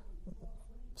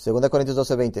 2 Corintios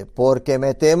 12:20. Porque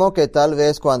me temo que tal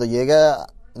vez cuando llegue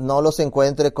no los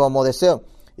encuentre como deseo,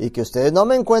 y que ustedes no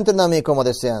me encuentren a mí como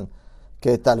desean.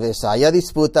 Que tal vez haya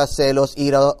disputas, celos,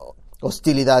 ira,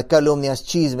 hostilidad, calumnias,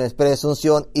 chismes,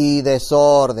 presunción y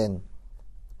desorden.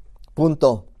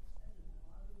 Punto.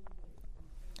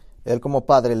 Él como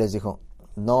padre les dijo,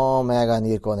 no me hagan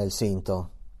ir con el cinto.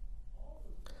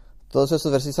 Todos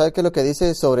estos versículos, ¿sabe qué es lo que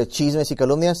dice sobre chismes y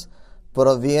calumnias?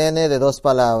 Proviene de dos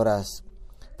palabras.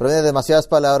 Proviene de demasiadas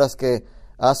palabras que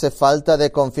hace falta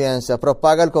de confianza,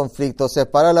 propaga el conflicto,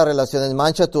 separa las relaciones,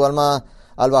 mancha tu alma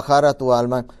al bajar a tu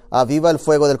alma, aviva el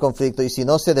fuego del conflicto, y si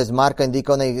no se desmarca,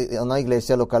 indica una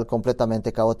iglesia local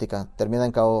completamente caótica, termina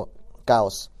en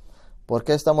caos. ¿Por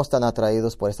qué estamos tan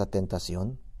atraídos por esta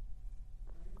tentación?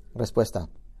 Respuesta.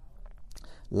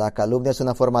 La calumnia es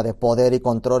una forma de poder y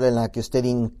control en la que usted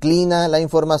inclina la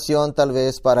información tal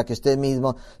vez para que usted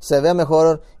mismo se vea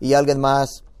mejor y alguien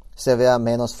más se vea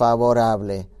menos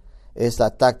favorable. Es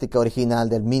la táctica original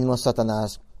del mismo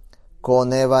Satanás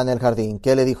con Eva en el jardín.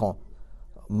 ¿Qué le dijo?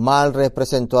 Mal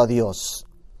representó a Dios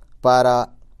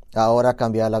para ahora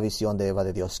cambiar la visión de Eva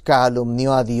de Dios.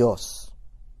 Calumnió a Dios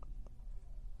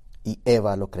y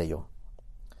Eva lo creyó.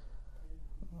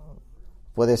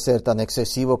 Puede ser tan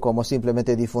excesivo como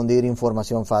simplemente difundir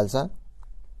información falsa.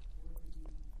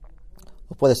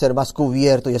 O puede ser más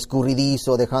cubierto y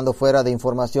escurridizo, dejando fuera de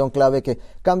información clave que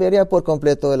cambiaría por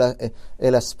completo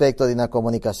el aspecto de una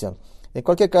comunicación. En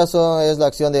cualquier caso, es la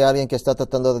acción de alguien que está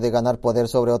tratando de ganar poder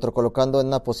sobre otro, colocando en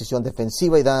una posición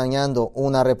defensiva y dañando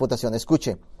una reputación.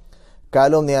 Escuche,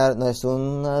 calumniar no es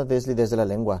una deslidez de la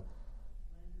lengua.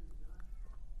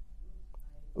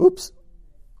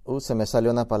 Se me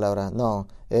salió una palabra. No,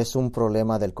 es un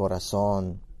problema del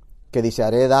corazón. Que dice,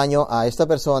 haré daño a esta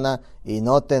persona y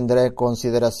no tendré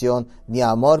consideración ni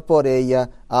amor por ella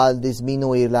al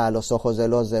disminuirla a los ojos de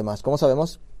los demás. ¿Cómo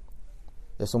sabemos?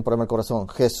 Es un problema del corazón.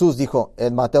 Jesús dijo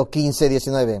en Mateo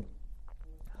 15:19,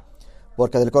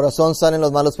 porque del corazón salen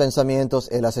los malos pensamientos,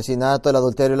 el asesinato, el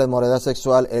adulterio, la inmoralidad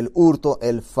sexual, el hurto,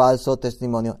 el falso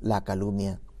testimonio, la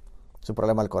calumnia. Es un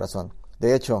problema del corazón.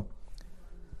 De hecho,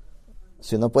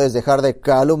 si no puedes dejar de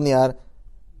calumniar,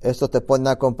 esto te pone en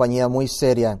una compañía muy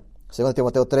seria. 2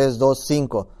 Timoteo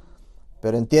 3:2-5.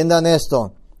 Pero entiendan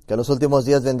esto, que en los últimos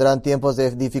días vendrán tiempos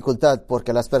de dificultad,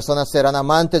 porque las personas serán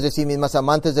amantes de sí mismas,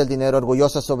 amantes del dinero,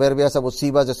 orgullosas, soberbias,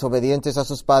 abusivas, desobedientes a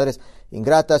sus padres,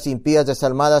 ingratas, impías,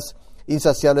 desalmadas,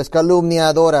 insaciables,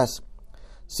 calumniadoras,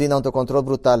 sin autocontrol,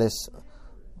 brutales,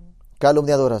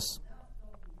 calumniadoras,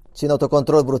 sin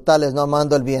autocontrol, brutales, no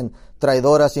amando el bien,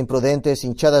 traidoras, imprudentes,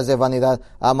 hinchadas de vanidad,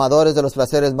 amadores de los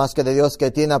placeres más que de Dios,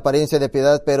 que tienen apariencia de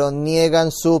piedad, pero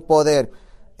niegan su poder.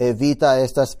 Evita a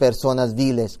estas personas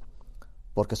viles,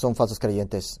 porque son falsos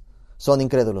creyentes, son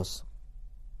incrédulos.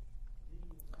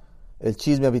 El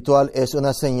chisme habitual es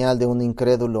una señal de un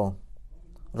incrédulo.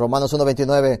 Romanos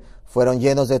 1:29, fueron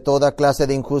llenos de toda clase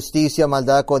de injusticia,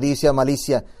 maldad, codicia,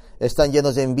 malicia. Están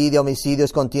llenos de envidia,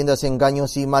 homicidios, contiendas,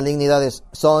 engaños y malignidades.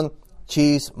 Son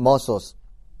chismosos.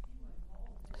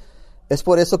 Es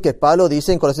por eso que Pablo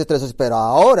dice en Colosenses 3, pero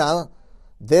ahora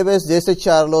debes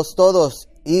desecharlos todos,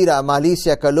 ira,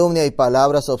 malicia, calumnia y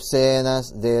palabras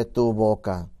obscenas de tu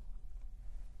boca.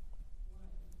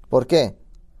 ¿Por qué?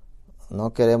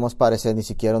 No queremos parecer ni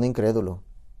siquiera un incrédulo.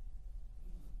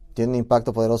 Tiene un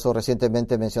impacto poderoso.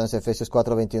 Recientemente mencionas Efesios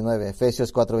 4:29.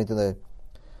 Efesios 4:29.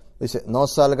 Dice, no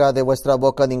salga de vuestra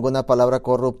boca ninguna palabra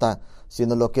corrupta,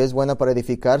 sino lo que es bueno para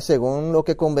edificar según lo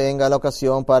que convenga a la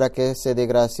ocasión, para que se dé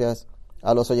gracias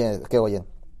a los oyentes que oyen.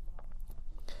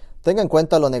 Tenga en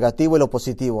cuenta lo negativo y lo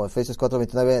positivo. Efesios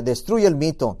 4:29 destruye el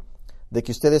mito de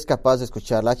que usted es capaz de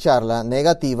escuchar la charla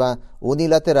negativa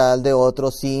unilateral de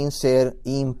otro sin ser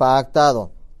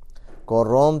impactado.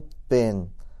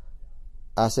 Corrompen,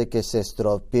 hace que se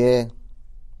estropee.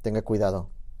 Tenga cuidado.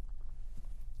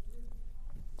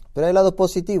 Pero hay el lado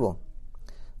positivo.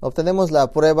 Obtenemos la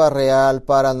prueba real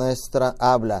para nuestra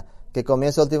habla, que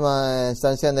comienza en última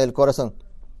instancia en el corazón.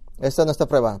 Esta es nuestra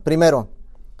prueba. Primero,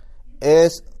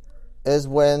 es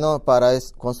bueno para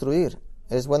construir.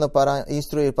 Es bueno para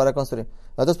instruir, para construir.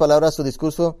 En otras palabras, su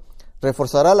discurso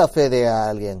reforzará la fe de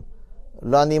alguien.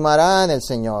 Lo animará en el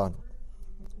Señor.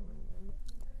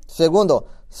 Segundo,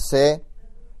 se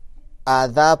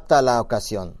adapta a la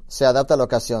ocasión. Se adapta a la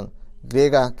ocasión.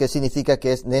 Griega, que significa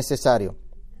que es necesario.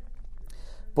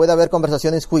 Puede haber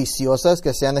conversaciones juiciosas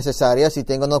que sean necesarias y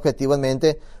tengan un objetivo en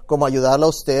mente, como ayudarla a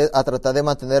usted a tratar de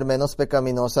mantener menos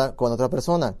pecaminosa con otra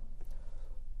persona.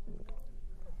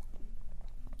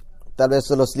 Tal vez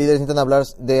los líderes intentan hablar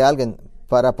de alguien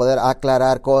para poder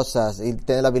aclarar cosas y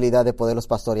tener la habilidad de poderlos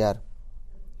pastorear.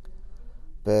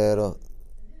 Pero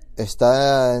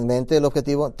 ¿está en mente el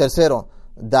objetivo? Tercero,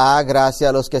 da gracia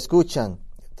a los que escuchan.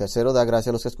 Tercero, da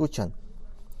gracia a los que escuchan.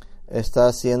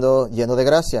 Está siendo lleno de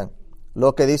gracia.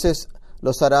 Lo que dices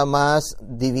los hará más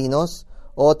divinos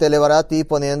o te elevará a ti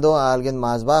poniendo a alguien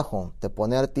más bajo. Te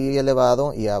pone a ti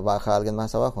elevado y baja a alguien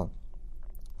más abajo.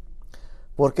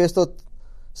 ¿Por qué esto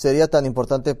sería tan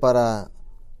importante para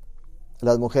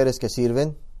las mujeres que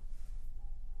sirven?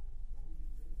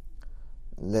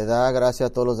 Le da gracia a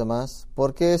todos los demás.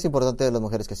 ¿Por qué es importante las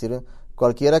mujeres que sirven?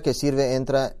 Cualquiera que sirve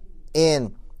entra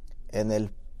en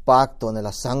el pacto, en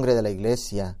la sangre de la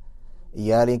iglesia.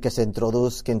 Y alguien que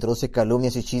introduce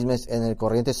calumnias y chismes en el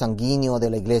corriente sanguíneo de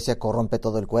la iglesia corrompe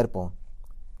todo el cuerpo.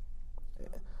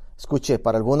 Escuche,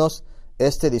 para algunos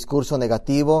este discurso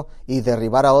negativo y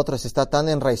derribar a otros está tan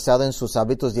enraizado en sus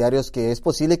hábitos diarios que es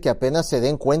posible que apenas se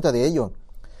den cuenta de ello.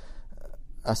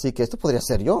 Así que esto podría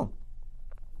ser yo.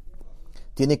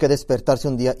 Tiene que despertarse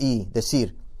un día y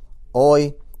decir: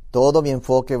 hoy todo mi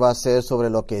enfoque va a ser sobre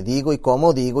lo que digo y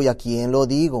cómo digo y a quién lo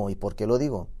digo y por qué lo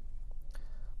digo.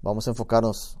 Vamos a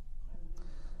enfocarnos.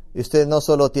 Y usted no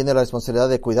solo tiene la responsabilidad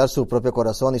de cuidar su propio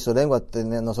corazón y su lengua,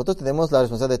 nosotros tenemos la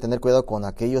responsabilidad de tener cuidado con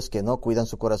aquellos que no cuidan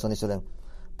su corazón y su lengua.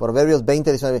 Proverbios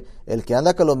 20:19, el que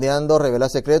anda calumniando revela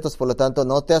secretos, por lo tanto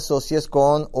no te asocies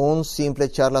con un simple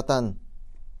charlatán.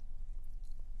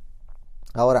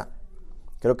 Ahora,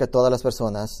 creo que todas las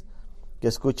personas que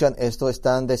escuchan esto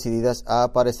están decididas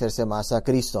a parecerse más a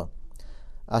Cristo,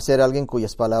 a ser alguien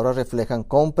cuyas palabras reflejan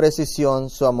con precisión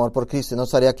su amor por Cristo. No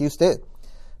estaría aquí usted,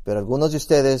 pero algunos de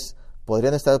ustedes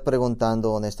podrían estar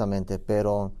preguntando honestamente,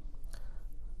 pero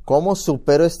 ¿cómo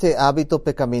supero este hábito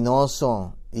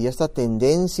pecaminoso y esta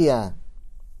tendencia?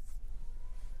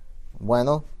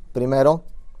 Bueno, primero,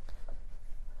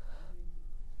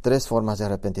 3 formas de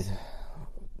arrepentirse.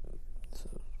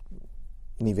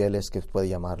 Niveles que puede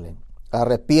llamarle.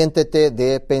 Arrepiéntete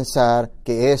de pensar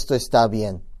que esto está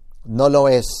bien. No lo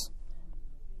es.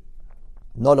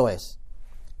 No lo es.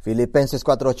 Filipenses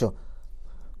 4:8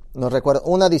 nos recuerda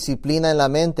una disciplina en la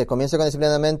mente. Comienza con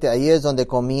disciplina en la mente. Ahí es donde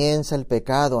comienza el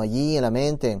pecado, allí en la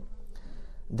mente.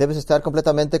 Debes estar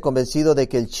completamente convencido de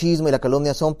que el chisme y la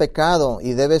calumnia son pecado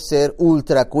y debes ser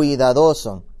ultra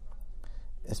cuidadoso.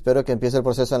 Espero que empiece el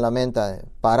proceso en la mente,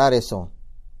 parar eso.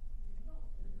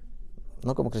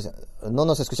 No como cristianos, no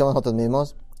nos escuchamos nosotros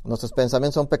mismos. Nuestros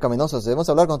pensamientos son pecaminosos. Debemos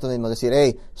hablar con nosotros mismos, decir: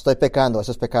 hey, estoy pecando,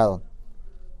 eso es pecado.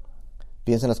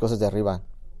 Piensa en las cosas de arriba.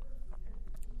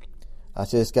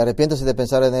 Así es que arrepiéntese de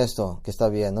pensar en esto, que está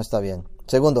bien, no está bien.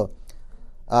 Segundo,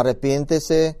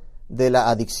 arrepiéntese de la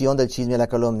adicción del chisme y la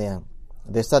calumnia,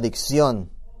 de esta adicción.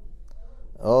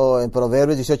 En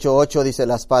Proverbios 18:8 dice: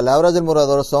 las palabras del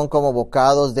murmurador son como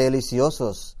bocados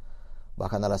deliciosos,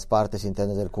 bajan a las partes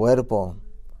internas del cuerpo.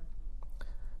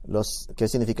 ¿Qué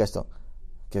significa esto?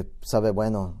 Que sabe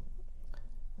bueno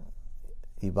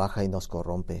y baja y nos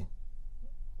corrompe.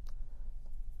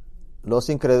 Los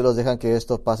incrédulos dejan que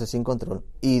esto pase sin control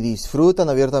y disfrutan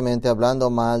abiertamente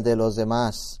hablando mal de los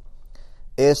demás.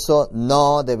 Eso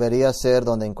no debería ser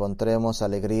donde encontremos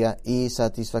alegría y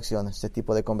satisfacción, este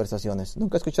tipo de conversaciones.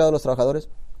 ¿Nunca he escuchado a los trabajadores?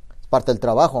 Es parte del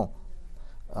trabajo.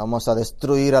 Vamos a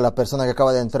destruir a la persona que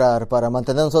acaba de entrar para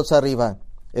mantenernos nosotros arriba,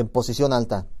 en posición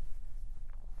alta.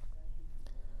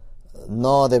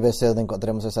 No debe ser donde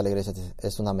encontremos esa alegría.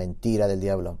 Es una mentira del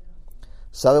diablo.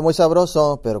 Sabe muy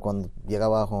sabroso, pero cuando llega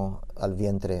abajo al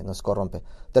vientre nos corrompe.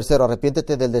 Tercero,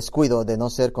 arrepiéntete del descuido de no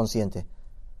ser consciente.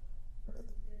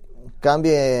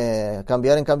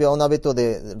 Cambiar en cambio a un hábito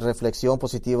de reflexión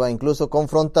positiva, incluso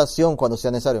confrontación cuando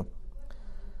sea necesario.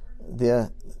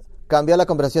 Cambiar la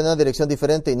conversación en una dirección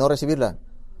diferente y no recibirla.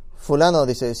 Fulano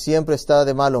dice, siempre está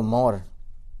de mal humor.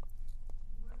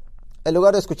 En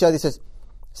lugar de escuchar, dices,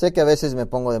 sé que a veces me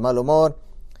pongo de mal humor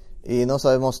y no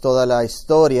sabemos toda la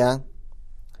historia.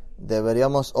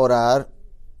 Deberíamos orar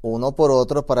uno por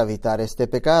otro para evitar este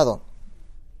pecado.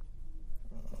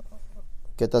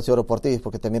 ¿Qué tal si oro por ti?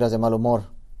 Porque te miras de mal humor.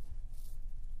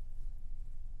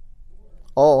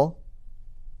 O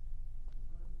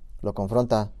lo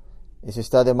confronta Y si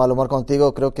está de mal humor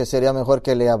contigo, creo que sería mejor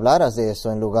que le hablaras de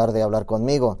eso en lugar de hablar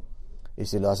conmigo. Y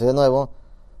si lo hace de nuevo,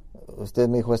 usted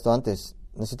me dijo esto antes,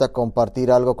 necesita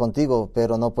compartir algo contigo,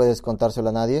 pero no puedes contárselo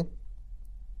a nadie.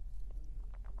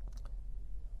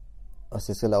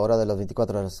 Así es que la hora de las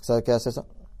 24 horas. ¿Sabe qué hace eso?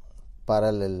 Para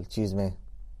el chisme.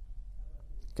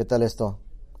 ¿Qué tal esto?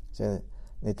 Sí,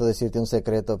 necesito decirte un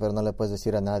secreto, pero no le puedes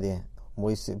decir a nadie.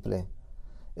 Muy simple.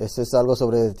 ¿Eso es algo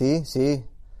sobre ti? Sí.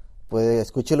 Puede,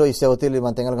 escúchelo y sea útil y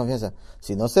mantenga la confianza.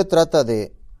 Si no se trata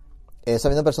de esa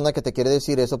misma persona que te quiere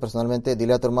decir eso personalmente,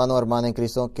 dile a tu hermano o hermana en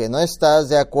Cristo que no estás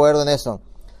de acuerdo en eso.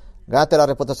 Gánate la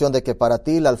reputación de que para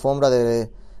ti la alfombra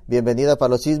de bienvenida para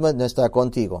los chismes no está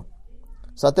contigo.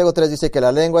 Santiago 3 dice que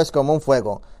la lengua es como un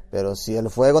fuego, pero si el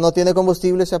fuego no tiene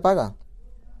combustible, se apaga.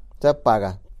 Se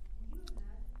apaga.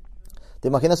 ¿Te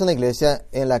imaginas una iglesia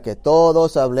en la que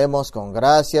todos hablemos con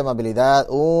gracia, amabilidad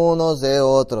unos de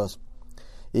otros?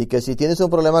 Y que si tienes un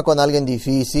problema con alguien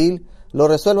difícil, lo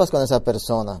resuelvas con esa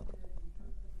persona.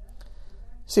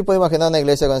 Sí puedo imaginar una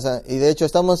iglesia con esa, y de hecho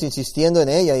estamos insistiendo en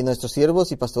ella, y nuestros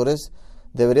siervos y pastores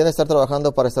deberían estar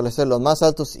trabajando para establecer los más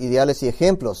altos ideales y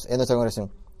ejemplos en nuestra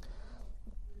congregación.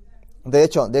 De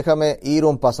hecho, déjame ir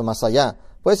un paso más allá.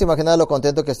 Puedes imaginar lo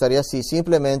contento que estarías si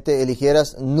simplemente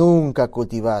eligieras nunca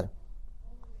cultivar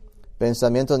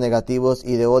pensamientos negativos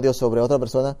y de odio sobre otra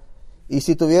persona. Y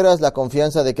si tuvieras la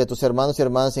confianza de que tus hermanos y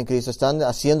hermanas en Cristo están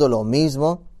haciendo lo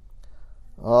mismo,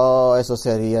 oh, eso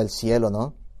sería el cielo,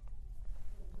 ¿no?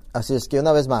 Así es que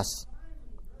una vez más,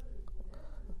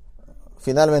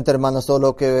 finalmente, hermanos, todo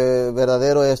lo que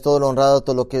verdadero es, todo lo honrado,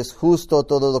 todo lo que es justo,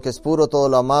 todo lo que es puro, todo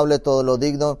lo amable, todo lo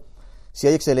digno, si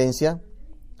hay excelencia,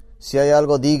 si hay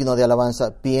algo digno de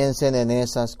alabanza, piensen en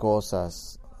esas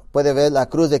cosas. Puede ver, la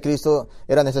cruz de Cristo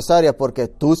era necesaria porque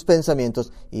tus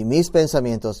pensamientos y mis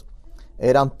pensamientos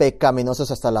eran pecaminosos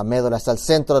hasta la médula, hasta el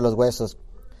centro de los huesos.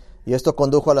 Y esto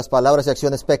condujo a las palabras y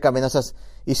acciones pecaminosas.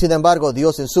 Y sin embargo,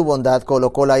 Dios en su bondad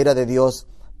colocó la ira de Dios,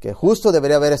 que justo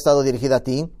debería haber estado dirigida a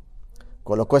ti,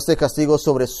 colocó este castigo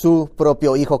sobre su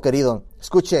propio Hijo querido.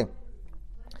 Escuche,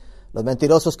 los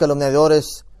mentirosos,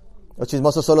 calumniadores, los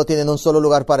chismosos solo tienen un solo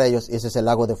lugar para ellos, y ese es el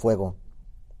lago de fuego.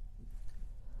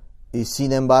 Y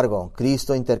sin embargo,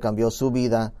 Cristo intercambió su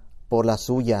vida por la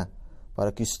suya,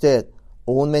 para que usted,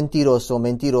 un mentiroso,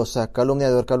 mentirosa,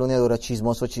 calumniador, calumniadora,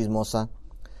 chismoso, chismosa,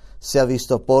 sea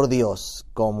visto por Dios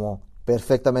como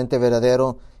perfectamente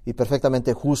verdadero y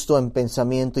perfectamente justo en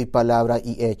pensamiento y palabra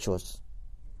y hechos.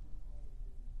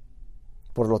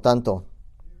 Por lo tanto,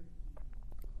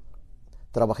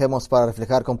 trabajemos para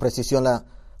reflejar con precisión la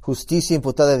justicia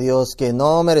imputada de Dios que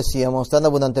no merecíamos tan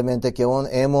abundantemente que aún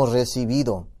hemos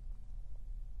recibido.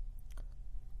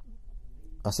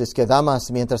 Así es que, damas,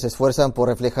 mientras se esfuerzan por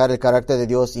reflejar el carácter de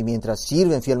Dios y mientras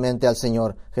sirven fielmente al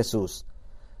Señor Jesús,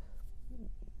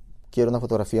 quiero una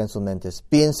fotografía en sus mentes.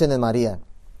 Piensen en María,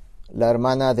 la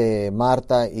hermana de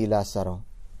Marta y Lázaro.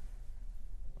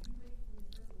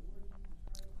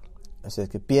 Así es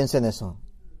que piensen eso.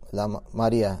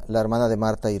 María, la hermana de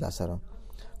Marta y Lázaro.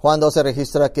 Juan 12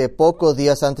 registra que pocos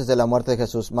días antes de la muerte de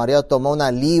Jesús, María tomó una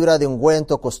libra de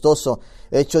ungüento costoso,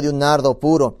 hecho de un nardo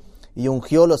puro, y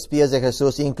ungió los pies de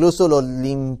Jesús, incluso los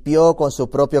limpió con su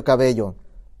propio cabello.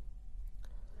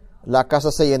 La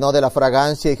casa se llenó de la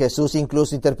fragancia y Jesús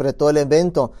incluso interpretó el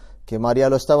evento que María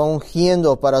lo estaba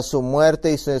ungiendo para su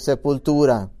muerte y su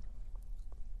sepultura.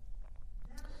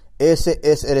 Ese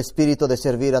es el espíritu de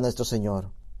servir a nuestro Señor.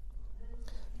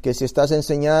 Que si estás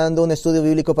enseñando un estudio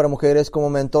bíblico para mujeres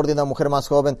como mentor de una mujer más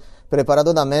joven,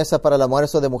 preparando una mesa para el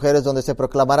almuerzo de mujeres donde se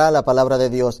proclamará la palabra de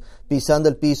Dios, pisando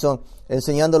el piso,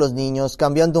 enseñando a los niños,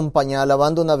 cambiando un pañal,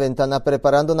 lavando una ventana,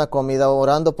 preparando una comida,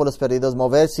 orando por los perdidos,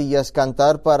 mover sillas,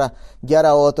 cantar para guiar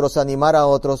a otros, animar a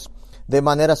otros de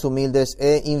maneras humildes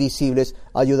e invisibles,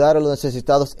 ayudar a los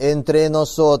necesitados entre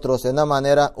nosotros de una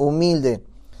manera humilde.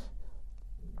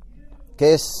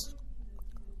 ¿Qué es?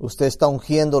 Usted está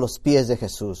ungiendo los pies de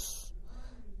Jesús.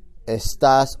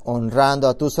 Estás honrando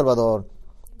a tu Salvador.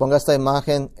 Ponga esta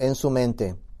imagen en su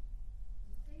mente.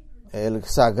 El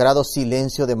sagrado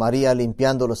silencio de María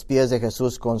limpiando los pies de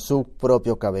Jesús con su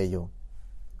propio cabello.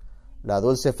 La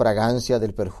dulce fragancia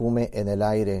del perfume en el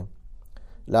aire.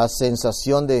 La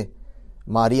sensación de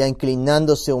María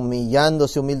inclinándose,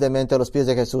 humillándose humildemente a los pies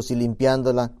de Jesús y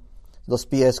limpiándola los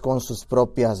pies con sus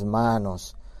propias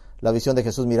manos. La visión de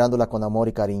Jesús mirándola con amor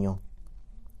y cariño.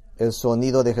 El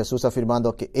sonido de Jesús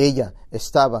afirmando que ella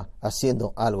estaba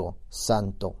haciendo algo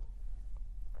santo.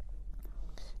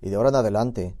 Y de ahora en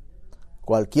adelante,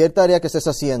 cualquier tarea que estés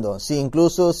haciendo,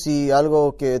 incluso si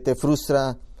algo que te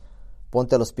frustra,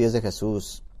 ponte a los pies de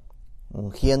Jesús,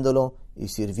 ungiéndolo y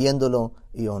sirviéndolo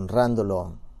y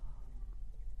honrándolo.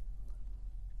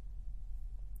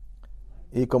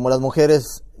 Y como las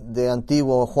mujeres de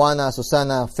antiguo, Juana,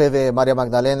 Susana, Febe, María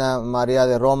Magdalena, María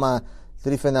de Roma,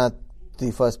 Trífena,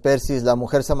 Trifas Persis, la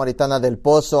mujer samaritana del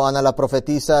pozo, Ana la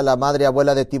profetisa, la madre y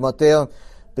abuela de Timoteo,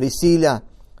 Priscila,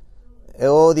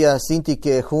 Eodia,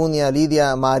 Sintique, Junia,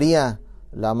 Lidia, María,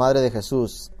 la madre de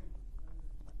Jesús,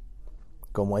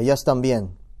 como ellas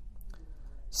también,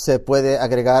 se puede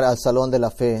agregar al salón de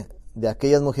la fe de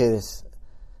aquellas mujeres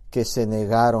que se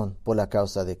negaron por la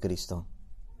causa de Cristo.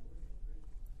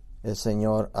 El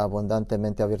Señor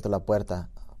abundantemente ha abierto la puerta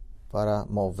para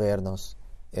movernos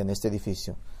en este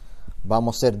edificio.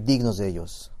 Vamos a ser dignos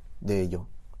de ello.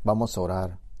 Vamos a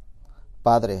orar.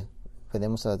 Padre,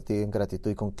 venimos a ti en gratitud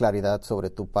y con claridad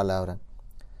sobre tu palabra.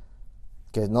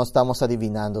 Que no estamos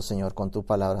adivinando, Señor, con tu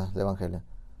palabra del Evangelio.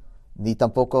 Ni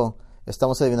tampoco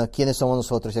estamos adivinando quiénes somos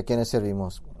nosotros y a quiénes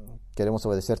servimos. Queremos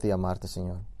obedecerte y amarte,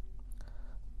 Señor.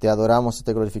 Te adoramos y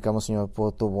te glorificamos, Señor,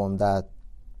 por tu bondad.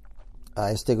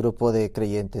 A este grupo de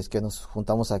creyentes que nos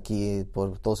juntamos aquí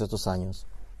por todos estos años.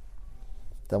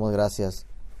 Te damos gracias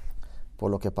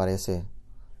por lo que parece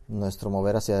nuestro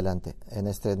mover hacia adelante en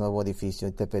este nuevo edificio.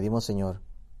 Y te pedimos, Señor,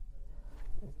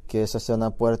 que esa sea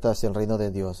una puerta hacia el reino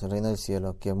de Dios, el reino del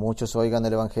cielo, que muchos oigan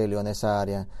el Evangelio en esa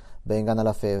área, vengan a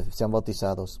la fe, sean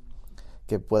bautizados,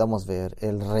 que podamos ver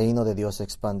el reino de Dios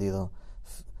expandido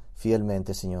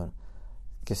fielmente, Señor,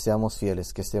 que seamos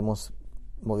fieles, que estemos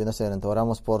moviéndose adelante.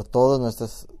 Oramos por todas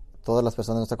las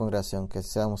personas de nuestra congregación, que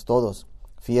seamos todos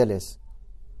fieles,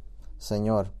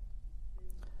 Señor,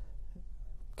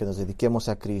 que nos dediquemos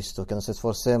a Cristo, que nos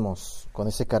esforcemos con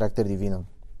ese carácter divino,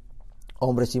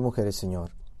 hombres y mujeres, Señor,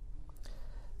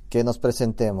 que nos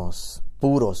presentemos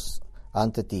puros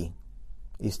ante ti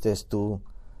y estés tú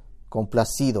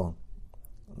complacido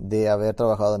de haber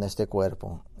trabajado en este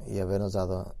cuerpo y habernos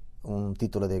dado un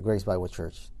título de Grace Bible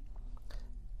Church.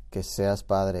 Que seas,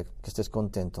 Padre, que estés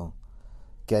contento,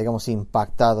 que hayamos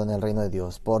impactado en el reino de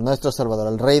Dios por nuestro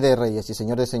Salvador, el Rey de Reyes y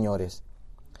Señor de Señores,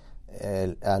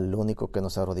 al único que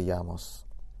nos arrodillamos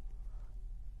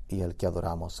y el que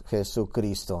adoramos,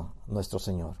 Jesucristo nuestro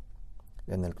Señor,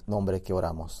 en el nombre que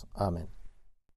oramos. Amén.